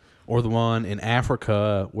Dolphins? Or the one in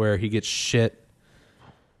Africa where he gets shit,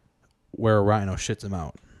 where a rhino shits him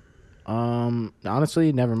out?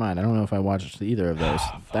 Honestly, never mind. I don't know if I watched either of those.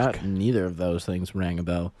 Neither of those things rang a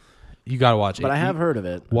bell. You got to watch it. But I have heard of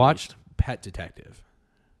it. Watched Pet Detective.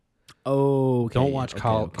 Oh, okay. Don't watch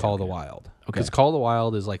Call of the Wild. Because Call of the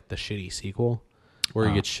Wild is like the shitty sequel where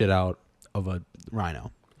he gets shit out of a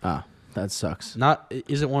rhino. Ah, that sucks.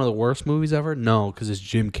 Is it one of the worst movies ever? No, because it's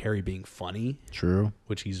Jim Carrey being funny, True.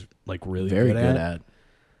 which he's like really Very good good at. at.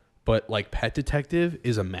 But like Pet Detective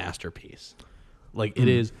is a masterpiece. Like it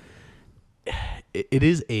is. It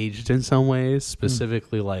is aged in some ways,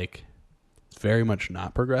 specifically like it's very much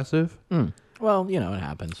not progressive. Well, it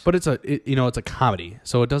happens. But it's a comedy,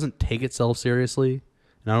 so it doesn't take itself seriously,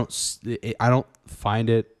 and I don't find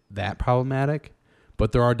it that problematic.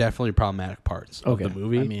 But there are definitely problematic parts of the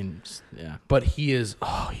movie. I mean, yeah. But he is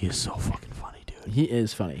so fucking funny, dude. He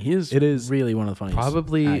is funny. It is really one of the funniest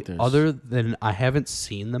Probably actors. other than I haven't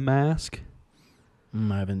seen The Mask,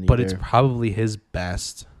 I haven't but either. it's probably his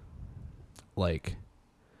best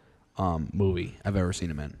movie I've ever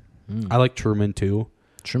seen him in. I like Truman too.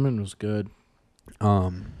 Truman was good.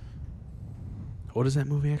 What is that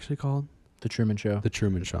movie actually called? The Truman Show. The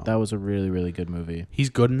Truman Show. That was a really, really good movie. He's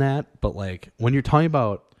good in that, but like when you're talking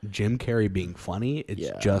about Jim Carrey being funny, it's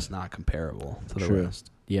Yeah. just not comparable to the True.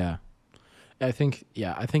 rest. Yeah. I think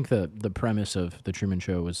the premise of The Truman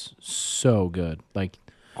Show was so good. Like,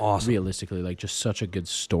 Awesome. realistically, like, just such a good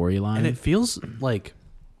storyline. And it feels like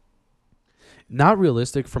not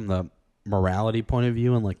realistic from the morality point of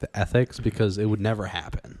view and like the ethics, because it would never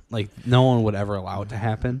happen. Like no one would ever allow it to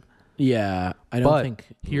happen. Yeah, I don't But think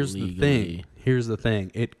here's legally. the thing. Here's the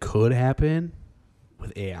thing. It could happen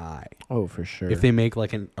with AI. Oh, for sure. If they make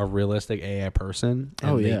like a realistic AI person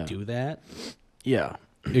and they do that, yeah.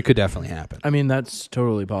 it could definitely happen. I mean, that's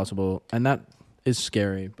totally possible. And that is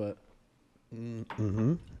scary, but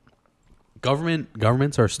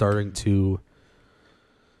Governments are starting to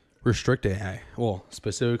restrict AI. Well,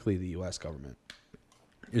 specifically the U.S. government.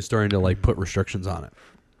 is starting to like put restrictions on it.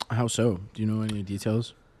 How so? Do you know any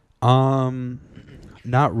details?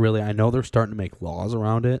 Not really. I know they're starting to make laws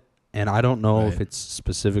around it, and I don't know if Right. it's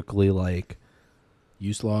specifically like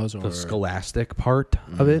Use laws or the scholastic part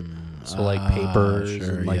of it. So like papers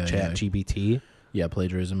sure, and like yeah, Chat GPT. yeah,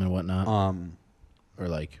 plagiarism and whatnot, or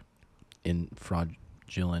like in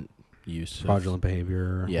fraudulent use, Fraudulent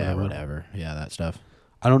behavior. yeah, whatever. Yeah, that stuff.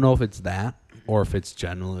 I don't know if it's that or if it's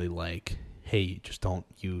generally like, hey, just don't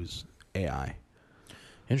use AI.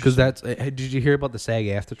 Because Interesting. that's. Did you hear about the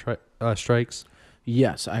SAG-AFTRA strikes?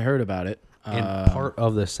 Yes, I heard about it. And part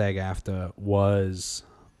of the SAG-AFTRA was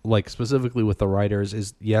like specifically with the writers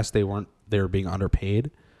is yes they were being underpaid,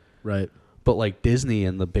 right. but like Disney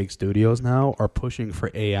and the big studios now are pushing for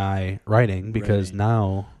AI writing because Right.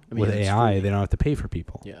 now I mean, with it's AI free. they don't have to pay for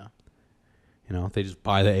people. Yeah. You know, they just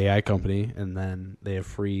buy the AI company and then they have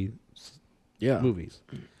free Yeah. movies.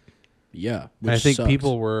 Yeah. And I which think sucks.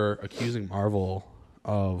 people were accusing Marvel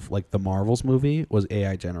of like the Marvels movie was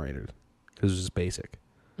AI generated because it's just basic,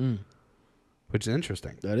 which is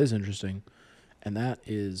interesting. That is interesting, and that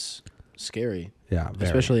is scary, Yeah, very.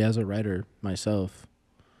 especially as a writer myself.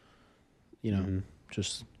 You know, Mhm.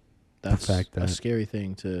 just that's fact a that- scary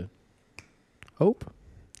thing to hope.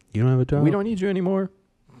 You don't have a job. We don't need you anymore.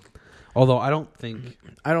 Although I don't think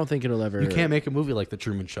I don't think it'll ever. you can't make a movie like The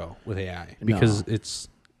Truman Show with AI No. because it's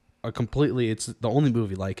it's the only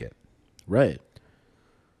movie like it. right.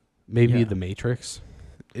 Maybe Yeah. The Matrix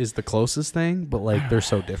is the closest thing, but like they're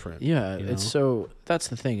so different. Yeah, you it's know? so. That's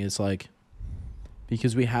the thing. It's like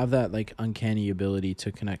because we have that like uncanny ability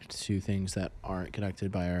to connect to things that aren't connected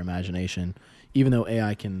by our imagination, even though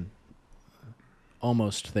AI can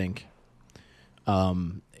almost think.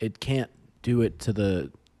 It can't do it to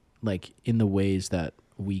the like in the ways that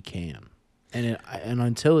we can, and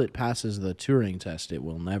until it passes the Turing test, it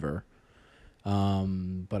will never.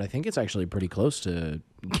 But I think it's actually pretty close to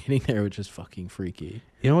getting there, which is fucking freaky.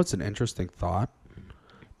 You know what's an interesting thought?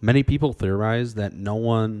 Many people theorize that no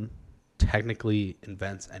one technically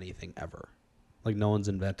invents anything ever. Like no one's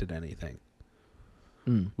invented anything.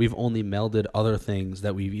 We've only melded other things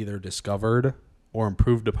that we've either discovered or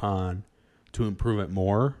improved upon to improve it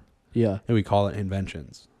more, Yeah. and we call it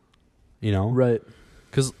inventions. You know? Right.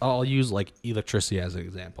 Because I'll use like electricity as an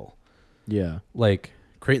example. Yeah. Like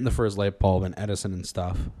creating the first light bulb and Edison and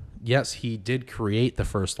stuff. Yes, he did create the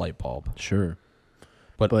first light bulb, Sure.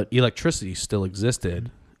 but But- electricity still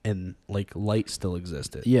existed and like light still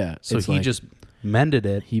existed. Yeah. So it's he like- just mended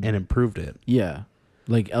it He- and improved it. Yeah.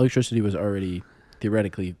 Like electricity was already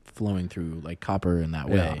theoretically flowing through like copper in that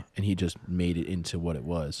way, Yeah. and he just made it into what it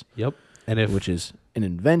was, Yep. And if which is an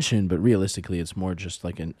invention, but realistically it's more just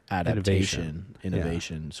like an adaptation, Innovation.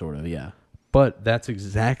 innovation sort of, yeah. but that's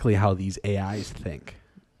exactly how these AIs think.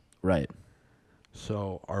 Right.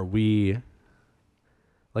 So are we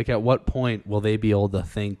like at what point will they be able to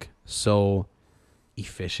think so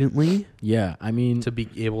efficiently Yeah. I mean, to be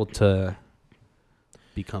able to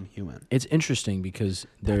become human? it's interesting because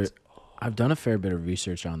I've done a fair bit of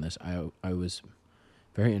research on this. I was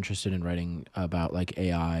very interested in writing about like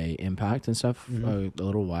AI impact and stuff a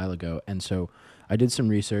little while ago, and so I did some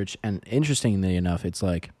research. And interestingly enough, it's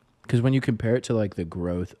like because when you compare it to like the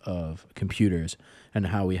growth of computers and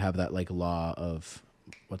how we have that like law of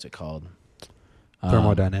what's it called?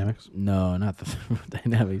 Thermodynamics? No, not the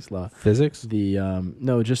thermodynamics law. Physics? The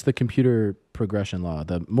no, just the computer progression law,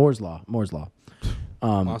 the Moore's law.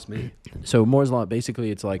 Lost me. So Moore's law,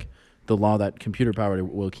 basically, it's like the law that computer power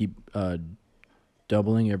will keep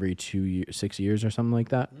doubling every 6 years or something like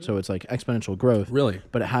that. So it's like exponential growth, Really?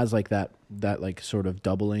 but it has like that like sort of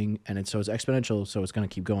doubling, and it's exponential, so it's going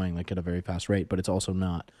to keep going like at a very fast rate, but it's also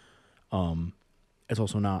not. It's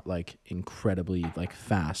also not like incredibly like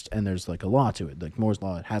fast, and there's like a law to it. Like Moore's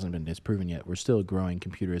law, it hasn't been disproven yet. We're still growing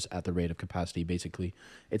computers at the rate of capacity. Basically,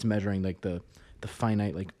 it's measuring like the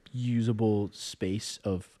finite like usable space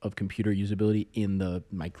of computer usability in the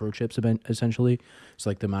microchips essentially. It's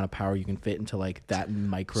like the amount of power you can fit into like that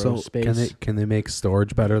micro So space. can they make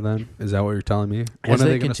storage better then? Is that what you're telling me? When As are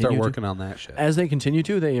they they going to start continue to- working on that shit? As they continue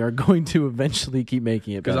to, they are going to eventually keep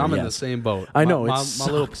making it Because better. I'm in the yes. same boat. I know, my it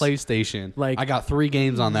little sucks. PlayStation. Like- I got 3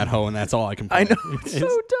 games on that hoe, and that's all I can play. I know, it's so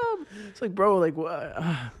dumb. It's like, bro, like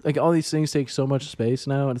like all these things take so much space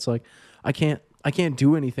now, and it's like I can't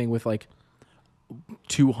do anything with like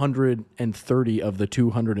 230 of the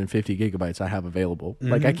 250 gigabytes I have available.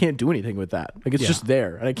 Like I can't do anything with that. Like it's Yeah. just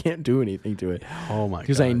there, and I can't do anything to it Oh my god!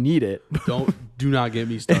 because I need it. Do not get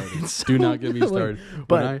me started. Do not get me started.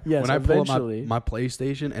 But, yes, when I pull up eventually- my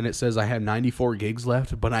PlayStation and it says I have 94 gigs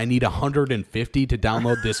left, but I need 150 to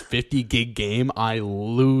download this 50 gig game, I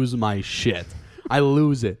lose my shit. I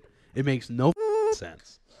lose it. It makes no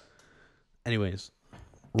sense. Anyways,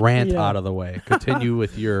 rant Yeah. out of the way. Continue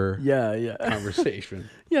with your Yeah. conversation.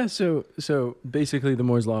 Yeah, so basically the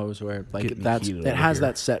Moore's law was where like Getting heated it over has here.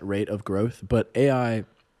 that set rate of growth, but AI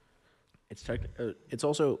it's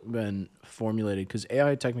also been formulated because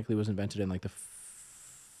AI technically was invented in like I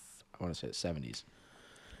want to say the 70s.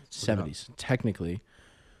 Look it up. 70s. Technically,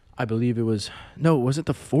 I believe it was was it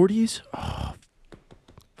the 40s? Oh,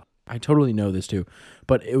 I totally know this too,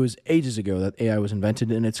 but it was ages ago that AI was invented,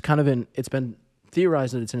 and it's been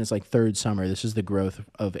theorized that it's in its like third summer. This is the growth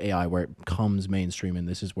of AI where it becomes mainstream, and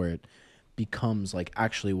this is where it becomes like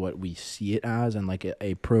actually what we see it as, and like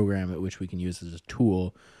a program at which we can use as a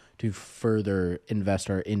tool to further invest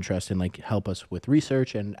our interest and like help us with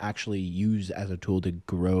research and actually use as a tool to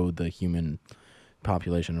grow the human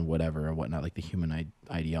population or whatever or whatnot, like the human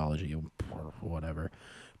ideology or whatever.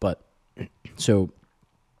 But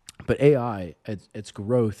but AI, its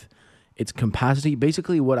growth, its capacity.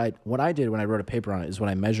 Basically, what I did when I wrote a paper on it is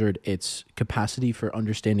when I measured its capacity for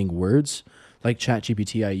understanding words. Like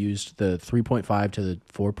ChatGPT, I used the 3.5 to the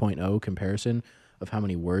 4.0 comparison of how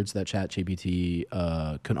many words that ChatGPT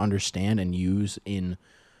could understand and use in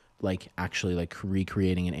like actually like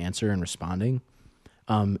recreating an answer and responding.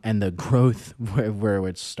 And the growth where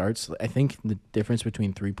it starts, I think the difference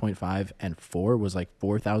between 3.5 and 4 was like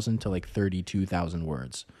 4,000 to like 32,000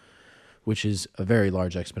 words, which is a very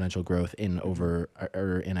large exponential growth in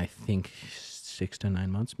I think 6 to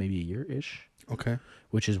 9 months, maybe a year-ish, Okay.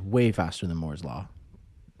 which is way faster than Moore's law.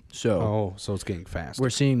 So So it's getting fast. we're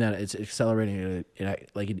seeing that it's accelerating at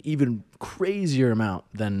like an even crazier amount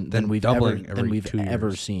than we've doubling ever every 2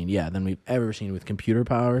 years. seen. Yeah, than we've ever seen with computer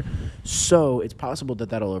power. So it's possible that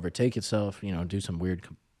that'll overtake itself. Do some weird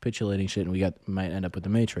capitulating shit, and might end up with the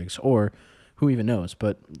Matrix, or who even knows.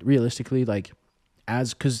 But realistically, like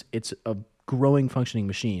because it's a growing functioning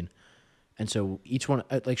machine, and so each one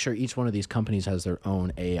of these companies has their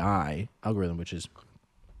own AI algorithm, which is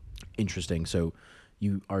interesting. So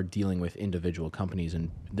you are dealing with individual companies and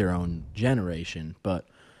their own generation, but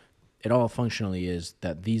it all functionally is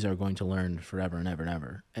that these are going to learn forever and ever and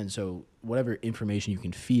ever. And so whatever information you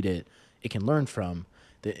can feed it, it can learn from.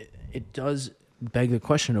 It does beg the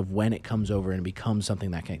question of when it comes over and becomes something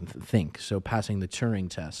that can think. So passing the Turing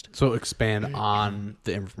test. So expand on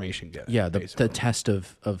the information given. Yeah, the basically. test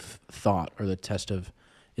of thought, or the test of,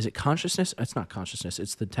 is it consciousness? It's not consciousness.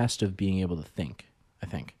 It's the test of being able to think, I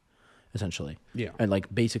think, essentially. Yeah. And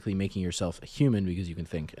like basically making yourself a human because you can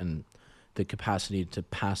think, and the capacity to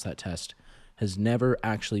pass that test has never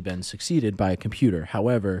actually been succeeded by a computer.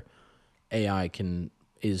 However, AI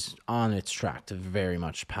is on its track to very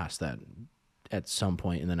much pass that at some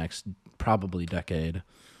point in the next probably decade.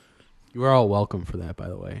 You are all welcome for that, by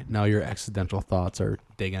the way. Now your accidental thoughts are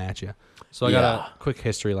digging at you. So I got a quick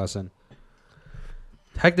history lesson.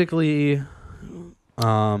 Technically,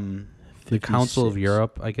 the Council of 56.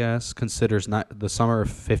 Europe, I guess, considers not the summer of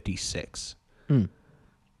 56 to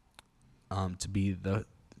be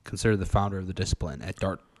considered the founder of the discipline at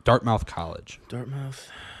Dartmouth College. Dartmouth.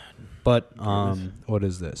 But what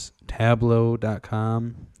is this?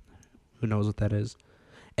 Tableau.com. Who knows what that is?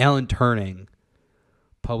 Alan Turing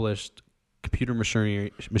published Computer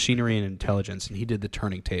Machinery and Intelligence, and he did the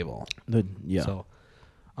Turing table. So,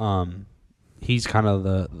 he's kind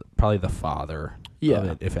of probably the father of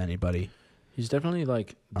it, if anybody. He's definitely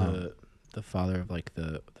like the father of like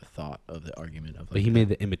the thought of the argument of like. But he made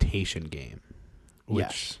the imitation game, which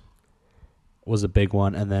Yes. was a big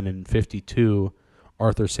one. And then in 52,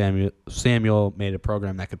 Arthur Samuel made a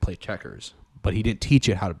program that could play checkers, but he didn't teach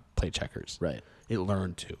it how to play checkers. Right. It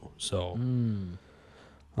learned to. So,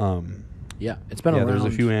 yeah, it's been around. There's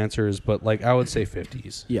a few answers, but like I would say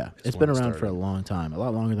 50s. Yeah, it's been around for a long time, a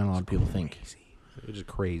lot longer than a lot of people think. Which is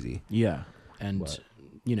crazy. Yeah, and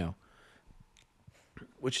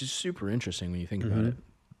which is super interesting when you think about it.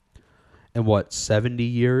 And what, 70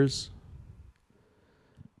 years?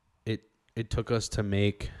 It took us to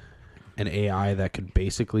make an AI that could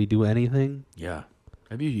basically do anything. Yeah.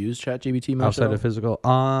 Have you used ChatGPT much Outside at all? of physical?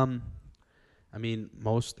 I mean,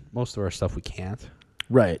 most of our stuff we can't.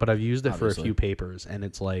 Right. But I've used it for a few papers, and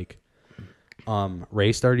it's like,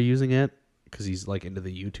 Ray started using it because he's like into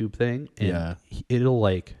the YouTube thing, and it'll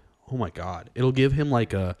like, oh my god, it'll give him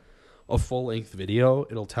like a full length video.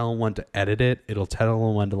 It'll tell him when to edit it. It'll tell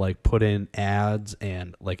him when to like put in ads,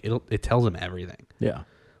 and like it tells him everything. Yeah.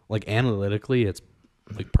 Like analytically, it's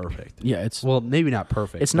like perfect. Yeah, it's maybe not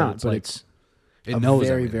perfect. It's not, but it's it a knows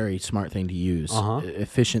very, everything. very smart thing to use.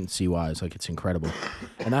 Efficiency wise, like it's incredible,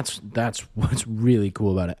 and that's what's really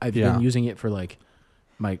cool about it. I've been using it for like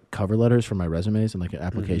my cover letters for my resumes and like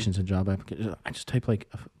applications and job applications. I just type like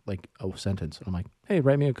a sentence. And I'm like, hey,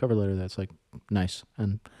 write me a cover letter that's like nice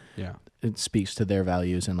and Yeah. it speaks to their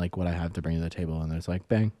values and like what I have to bring to the table. And it's like,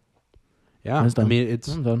 bang, Yeah. it's done. I mean,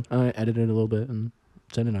 I'm done. I edit it a little bit and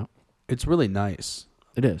send it out. it's really nice.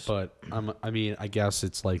 It is. But I mean, I guess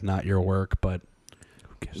it's like not your work, but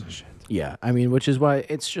who gives a shit? Yeah, I mean, which is why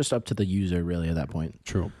it's just up to the user really at that point.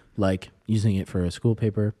 True. Like using it for a school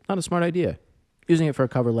paper, not a smart idea. Using it for a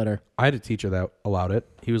cover letter, I had a teacher that allowed it.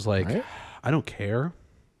 He was like, Right. I don't care.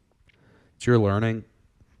 It's your learning.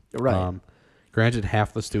 right? Granted,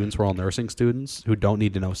 half the students were all nursing students who don't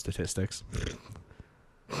need to know statistics.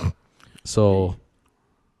 So,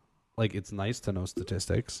 like, it's nice to know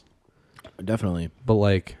statistics, Definitely. but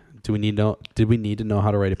like, did we need to know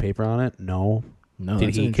how to write a paper on it? No. No, Did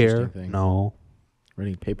that's an he interesting care? thing. No.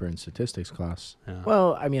 Writing paper in statistics class. Yeah.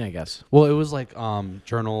 Well, I mean, I guess. Well, it was like not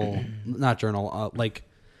journal, like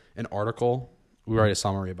an article. We write a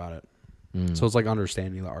summary about it. So it's like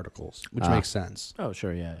understanding the articles, which makes sense. Oh,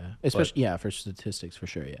 sure, yeah. Especially, for statistics, for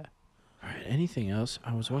sure, yeah. All right, anything else?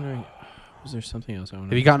 I was wondering, was there something else I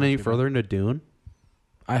wanted Have you gotten any further into Dune?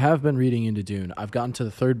 I have been reading into Dune. I've gotten to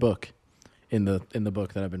the third book in the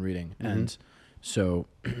book that I've been reading, and so,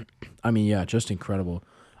 I mean, yeah, just incredible.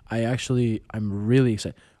 I'm really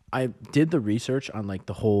excited. I did the research on like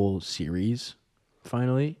the whole series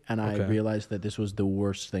finally, and I Okay. realized that this was the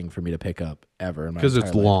worst thing for me to pick up ever in my Because entire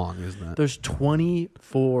it's life. long, isn't it? There's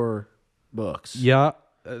 24 books. Yeah,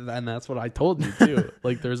 and that's what I told you too.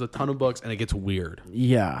 Like, there's a ton of books, and it gets weird.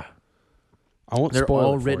 Yeah. I won't They're spoil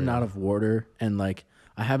all it for written you. out of order, and like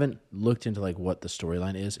I haven't looked into like what the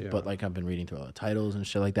storyline is, Yeah. but like I've been reading through all the titles and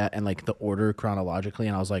shit like that, and like the order chronologically,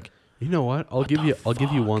 and I was like, You know what? I'll give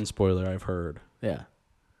you one spoiler I've heard. yeah,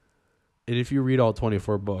 And if you read all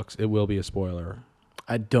 24 books, it will be a spoiler.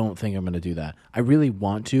 I don't think I'm gonna do that. I really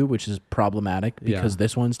want to, which is problematic because Yeah.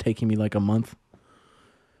 this one's taking me like a month,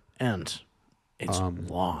 and it's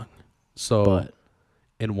long. So But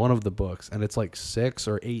in one of the books, and it's like 6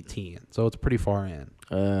 or 18, so it's pretty far in.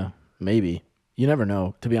 maybe you never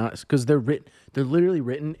know, to be honest, because they're literally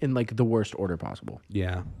written in like the worst order possible.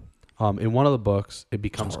 Yeah. In one of the books, it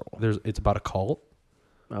becomes Horrible. it's about a cult,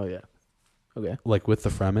 Oh yeah. Okay. like with the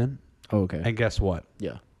Fremen. Oh, okay. And guess what?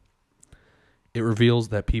 Yeah. It reveals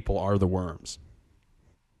that people are the worms.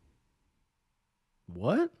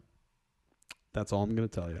 What? That's all I'm gonna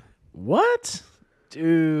tell you. What?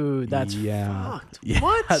 Dude, that's Yeah. fucked. Yeah,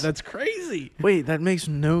 What? that's crazy. Wait, that makes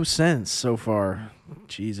no sense so far.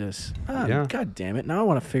 Jesus. Yeah. God damn it. Now I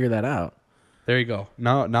want to figure that out. There you go.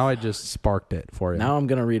 Now I just sparked it for you. Now I'm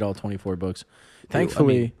going to read all 24 books.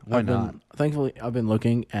 Thankfully, why not? Thankfully, I've been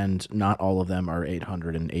looking, and not all of them are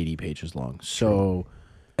 880 pages long. So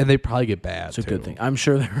And they probably get bad. it's a good thing. I'm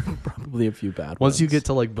sure there are probably a few bad Once ones. you get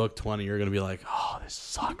to like book 20, you're gonna be like, "Oh, this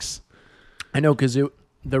sucks." I know, because the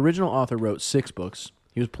original author wrote 6 books.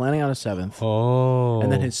 He was planning on a 7th. Oh,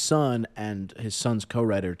 And then his son and his son's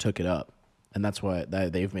co-writer took it up, and that's why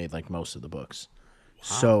they've made like most of the books.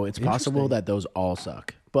 So it's possible that those all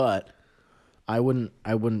suck, but I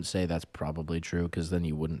wouldn't say that's probably true, because then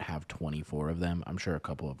you wouldn't have 24 of them. I'm sure a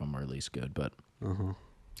couple of them are at least good, but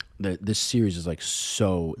this series is like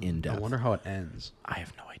so in I depth. wonder how it ends. I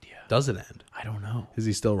have no idea. Does it end? I don't know. Is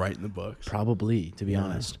he still writing the books? Probably, to be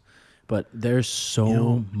honest. But there's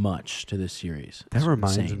so much to this series. That It's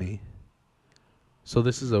reminds insane. me. So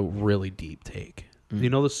this is a really deep take. You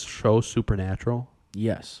know the show Supernatural?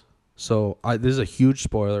 Yes. So this is a huge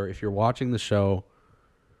spoiler. If you're watching the show,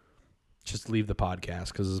 just leave the podcast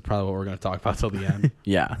because this is probably what we're going to talk about till the end.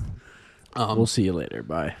 Yeah. We'll see you later.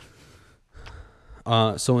 Bye.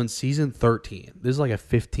 So in season 13, this is like a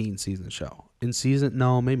 15 season show.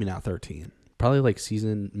 No, maybe not 13. Probably like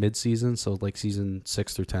mid-season, so like season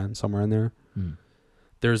 6 through 10, somewhere in there.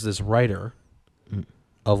 There's this writer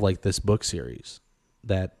of like this book series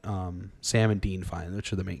that Sam and Dean find,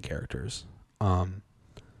 which are the main characters.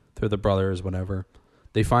 They're the brothers, whatever.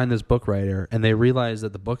 They find this book writer, and they realize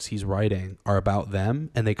that the books he's writing are about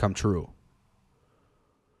them, and they come true.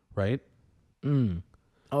 Right?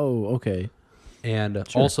 Oh, okay. And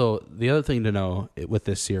Sure. also, the other thing to know with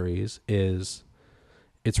this series is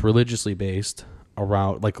it's religiously based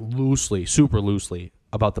around, like super loosely,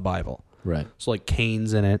 about the Bible. Right. So, like,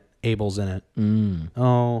 Cain's in it, Abel's in it.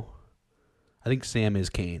 Oh, I think Sam is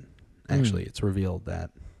Cain. Actually, it's revealed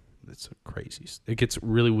that it's crazy. It gets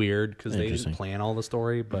really weird because they didn't plan all the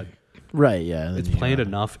story, but Right, yeah. it's planned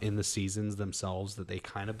enough in the seasons themselves that they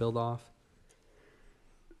kind of build off.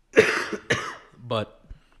 But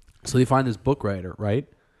so they find this book writer, right?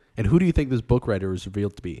 And who do you think this book writer is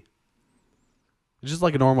revealed to be? It's just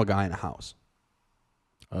like a normal guy in a house.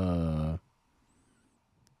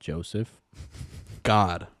 Joseph.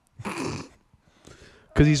 God.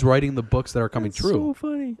 Because he's writing the books that are coming true. So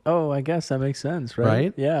funny. Oh, I guess that makes sense, right?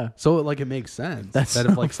 Right? Yeah. So like it makes sense That's that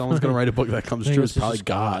so if like someone's gonna write a book that comes I think true, it's it's probably just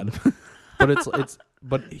God. God.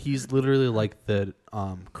 but he's literally like the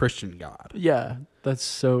Christian God. Yeah, that's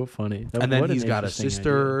so funny. And then what an he's got a interesting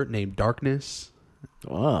sister named Darkness.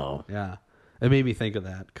 idea. Wow. Yeah, it made me think of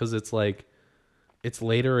that because it's like it's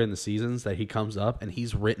later in the seasons that he comes up and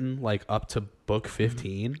he's written like up to book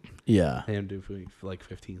 15 Yeah. and do for like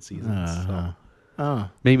 15 seasons. So Oh,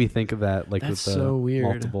 made me think of that like that's with the so weird.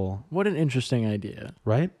 multiple, What an interesting idea.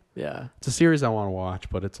 right? Yeah. It's a series I want to watch,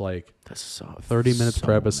 but it's like That's so 30 minutes so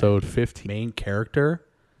per episode, many. 15. Main character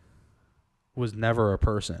was never a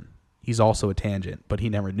person. He's also a tangent, but he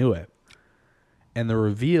never knew it. And the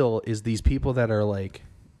reveal is these people that are like,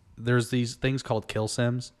 there's these things called kill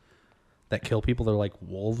sims that kill people. They're like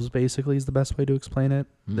wolves, basically, is the best way to explain it.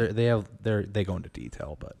 They go into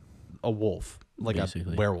detail, but a wolf, like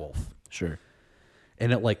Basically. a werewolf, Sure.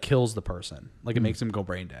 and it like kills the person, like it makes them go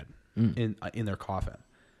brain dead in their coffin.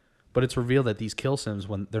 But it's revealed that these kill sims,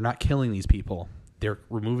 when they're not killing these people, they're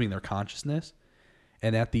removing their consciousness.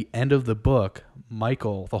 And at the end of the book,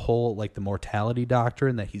 Michael, the whole like the mortality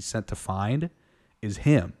doctrine that he's sent to find is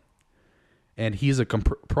him. And he's a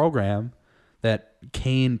program that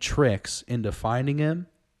Kane tricks into finding him,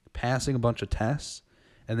 passing a bunch of tests,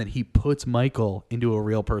 and then he puts Michael into a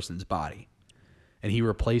real person's body. And he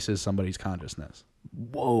replaces somebody's consciousness.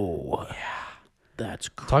 Whoa. Yeah. That's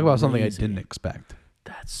crazy. Talk about something I didn't expect.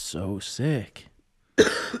 That's so sick.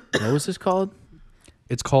 What was this called?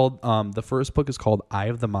 It's called, the first book is called Eye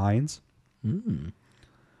of the Mines. Mm.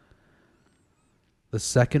 The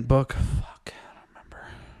second book, fuck, I don't remember.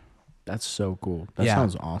 That's so cool. That Yeah.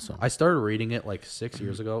 sounds awesome. I started reading it like 6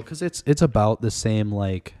 years ago because it's about the same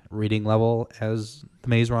like reading level as The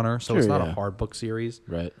Maze Runner, so it's Sure, not yeah. a hard book series.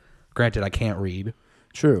 Right. Granted, I can't read,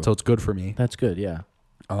 True. so it's good for me. That's good, yeah.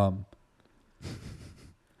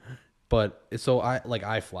 But so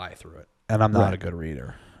I fly through it, and I'm not Right. a good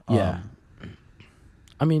reader. Yeah.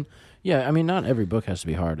 I mean, not every book has to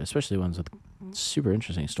be hard, especially ones with super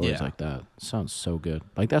interesting stories Yeah. like that. Sounds so good.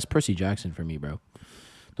 Like, that's Percy Jackson for me, bro.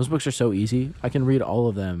 Those books are so easy. I can read all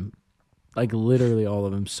of them, like literally all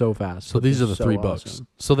of them, so fast. So these are the So three awesome. books.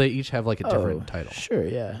 So they each have like a different Oh, title. Sure,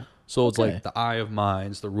 yeah. So it's Okay. like The Eye of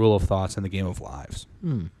Minds, The Rule of Thoughts, and The Game of Lives.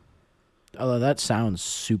 Although that sounds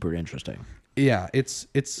super interesting. Yeah, it's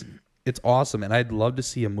awesome, and I'd love to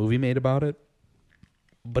see a movie made about it,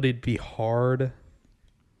 but it'd be hard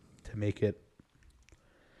to make it.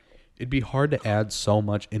 It'd be hard to add so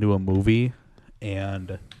much into a movie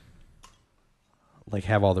and like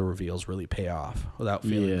have all the reveals really pay off without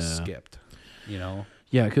feeling Yeah. skipped. You know?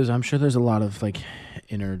 Yeah, because I'm sure there's a lot of like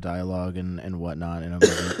inner dialogue and whatnot in a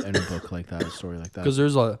movie, in a book like that, a story like that. Because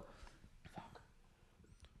there's a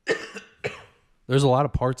lot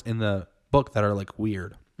of parts in the book that are like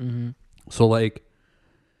weird. Mm-hmm. So like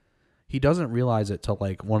he doesn't realize it till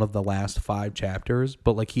like one of the last 5 chapters,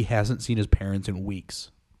 but like he hasn't seen his parents in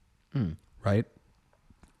weeks. Right?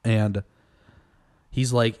 And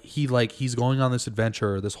he's going on this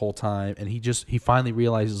adventure this whole time, and he finally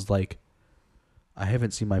realizes like I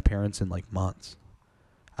haven't seen my parents in like months.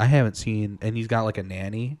 And he's got like a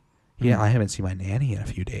nanny. Yeah, I haven't seen my nanny in a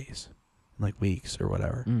few days, like weeks or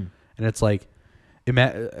whatever. And it's like,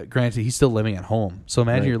 granted, he's still living at home. So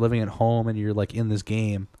imagine Right. you're living at home and you're like in this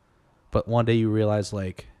game, but one day you realize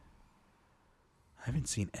like, I haven't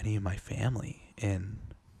seen any of my family in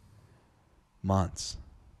months.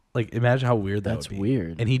 Like, imagine how weird that That's would be.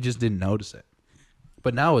 weird. And he just didn't notice it.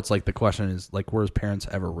 But now it's like the question is like, were his parents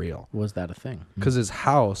ever real? Was that a thing? Because his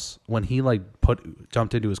house, when he like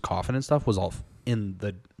jumped into his coffin and stuff, was all in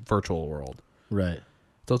the virtual world. Right.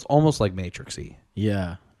 So it's almost like Matrix-y.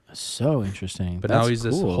 Yeah. So interesting. But That's now he's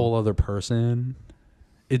this cool. whole other person.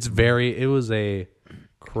 It was a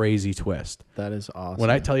crazy twist. That is awesome. When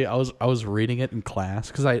I tell you, I was reading it in class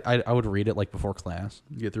because I would read it like before class,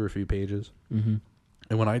 get through a few pages. Mm-hmm.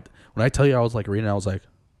 And when I tell you I was like reading, I was like,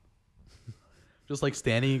 just like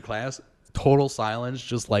standing in class, total silence,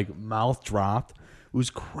 just like mouth dropped. It was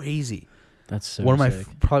crazy. That's so sick.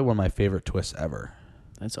 Probably one of my favorite twists ever.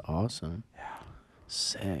 That's awesome. Yeah.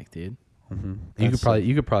 Sick, dude. Mm-hmm. That's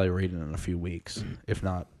You could probably read it in a few weeks, if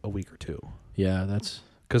not a week or two, Yeah, that's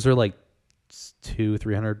because they're like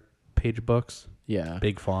 200-300 page books, yeah.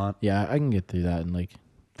 big font. Yeah, I can get through that in like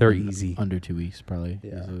They're easy. under 2 weeks probably.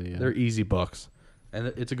 Yeah. Easily, yeah. They're easy books, and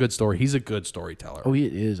it's a good story. He's a good storyteller. Oh,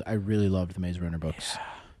 it is. I really loved the Maze Runner books.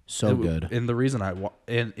 So good. And the reason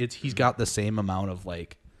he's got the same amount of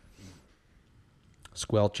like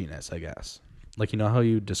squelchiness, I guess. Like, you know how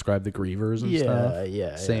you describe the Grievers and stuff?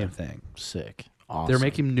 Yeah. Same thing. Sick. Awesome. They're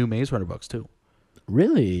making new Maze Runner books too.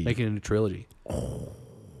 Really? Making a new trilogy.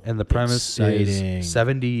 And the premise is Exciting.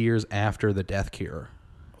 70 years after the Death Cure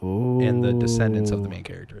Ooh. and the descendants of the main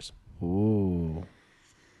characters. Ooh.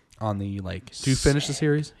 On the, like, do you finish the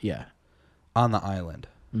series? Yeah. On the island.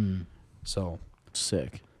 Mm. So,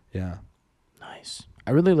 Sick. yeah. Nice.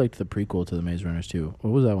 I really liked the prequel to the Maze Runners too. What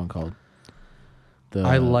was that one called?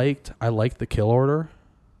 I liked the Kill Order,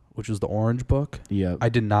 which was the orange book. Yeah. I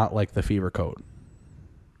did not like the Fever Code.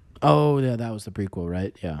 Oh yeah, that was the prequel,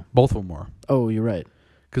 right? Yeah. Both of them were. Oh, you're right.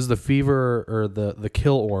 Because the Fever or the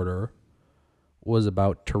Kill Order was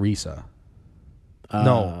about Teresa.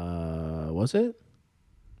 Was it?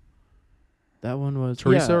 That one was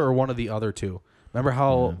Teresa yeah. or one of the other two. Remember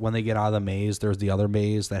how when they get out of the maze, there's the other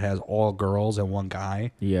maze that has all girls and one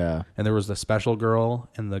guy? Yeah. And there was the special girl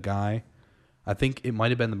and the guy. I think it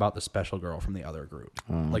might have been about the special girl from the other group.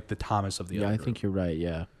 Like the Thomas of the other Yeah, I group. think you're right,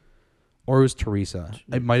 yeah. Or it was Teresa.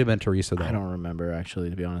 It might have been Teresa, though. I don't remember,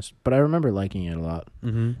 actually, to be honest. But I remember liking it a lot.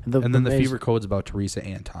 Mm-hmm. And then the Fever Code's about Teresa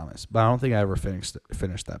and Thomas. But I don't think I ever finished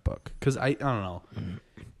that book. Because I don't know.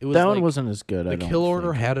 It was that like, one wasn't as good, The I don't Kill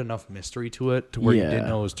Order think. had enough mystery to it to where you Yeah. didn't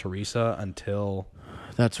know it was Teresa until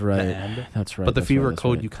That's right. the end. That's right. But the that's Fever right, that's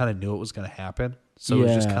Code, right. you kind of knew it was going to happen. So it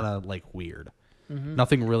was just Yeah. kind of like weird.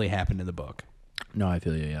 Nothing really happened in the book. No, I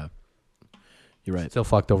feel you, yeah. You're right. Still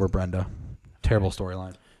fucked over Brenda. Terrible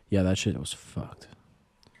storyline. Yeah, that shit was fucked.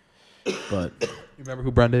 But You remember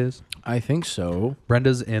who Brenda is? I think so.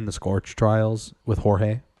 Brenda's in the Scorch trials with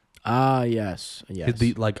Jorge. Ah, yes. Yes.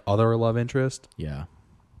 The like other love interest. Yeah.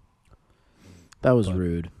 That was But-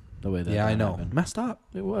 rude. The way that Yeah, I know. happened. Messed up.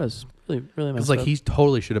 It was really, really messed Because like up. he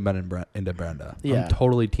totally should have been into Brenda. Yeah. I'm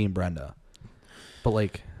totally team Brenda. But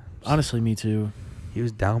like Honestly, me too. he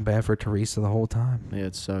was down bad for Teresa the whole time. Yeah,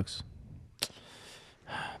 it sucks.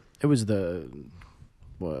 It was the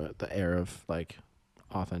air of like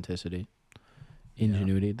authenticity,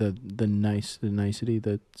 ingenuity, the nicety,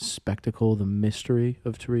 the spectacle, the mystery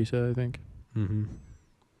of Teresa. I think Mm-hmm.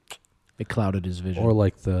 it clouded his vision. Or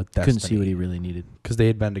like the destiny. Couldn't see what he really needed. Because they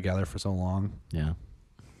had been together for so long. Yeah.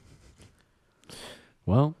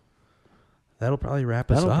 Well, That'll probably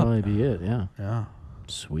wrap us that'll up. probably be it. Yeah. Yeah.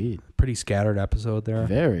 Sweet. Pretty scattered episode there.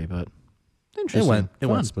 Very, but It interesting. went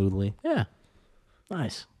Fun. smoothly. Yeah.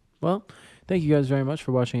 Nice. Well, thank you guys very much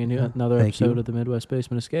for watching another Thank episode you. of the Midwest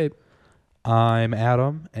Basement Escape. I'm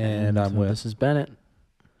Adam and I'm with This is Bennett.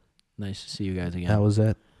 Nice to see you guys again. that was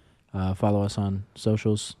it. Follow us on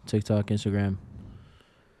socials, TikTok, Instagram.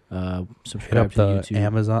 Hit Subscribe up to the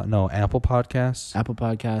YouTube. Apple Podcasts. Apple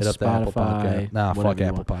Podcasts, Hit up the Spotify. Apple Podcast. Nah, whatever fuck you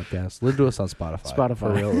Apple want. Podcasts. Listen to us on Spotify. Spotify.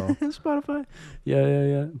 For real though. Spotify.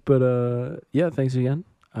 Yeah. But yeah, thanks again.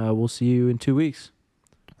 We'll see you in 2 weeks.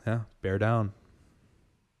 Yeah. Bear down.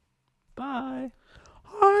 Bye.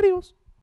 Adios.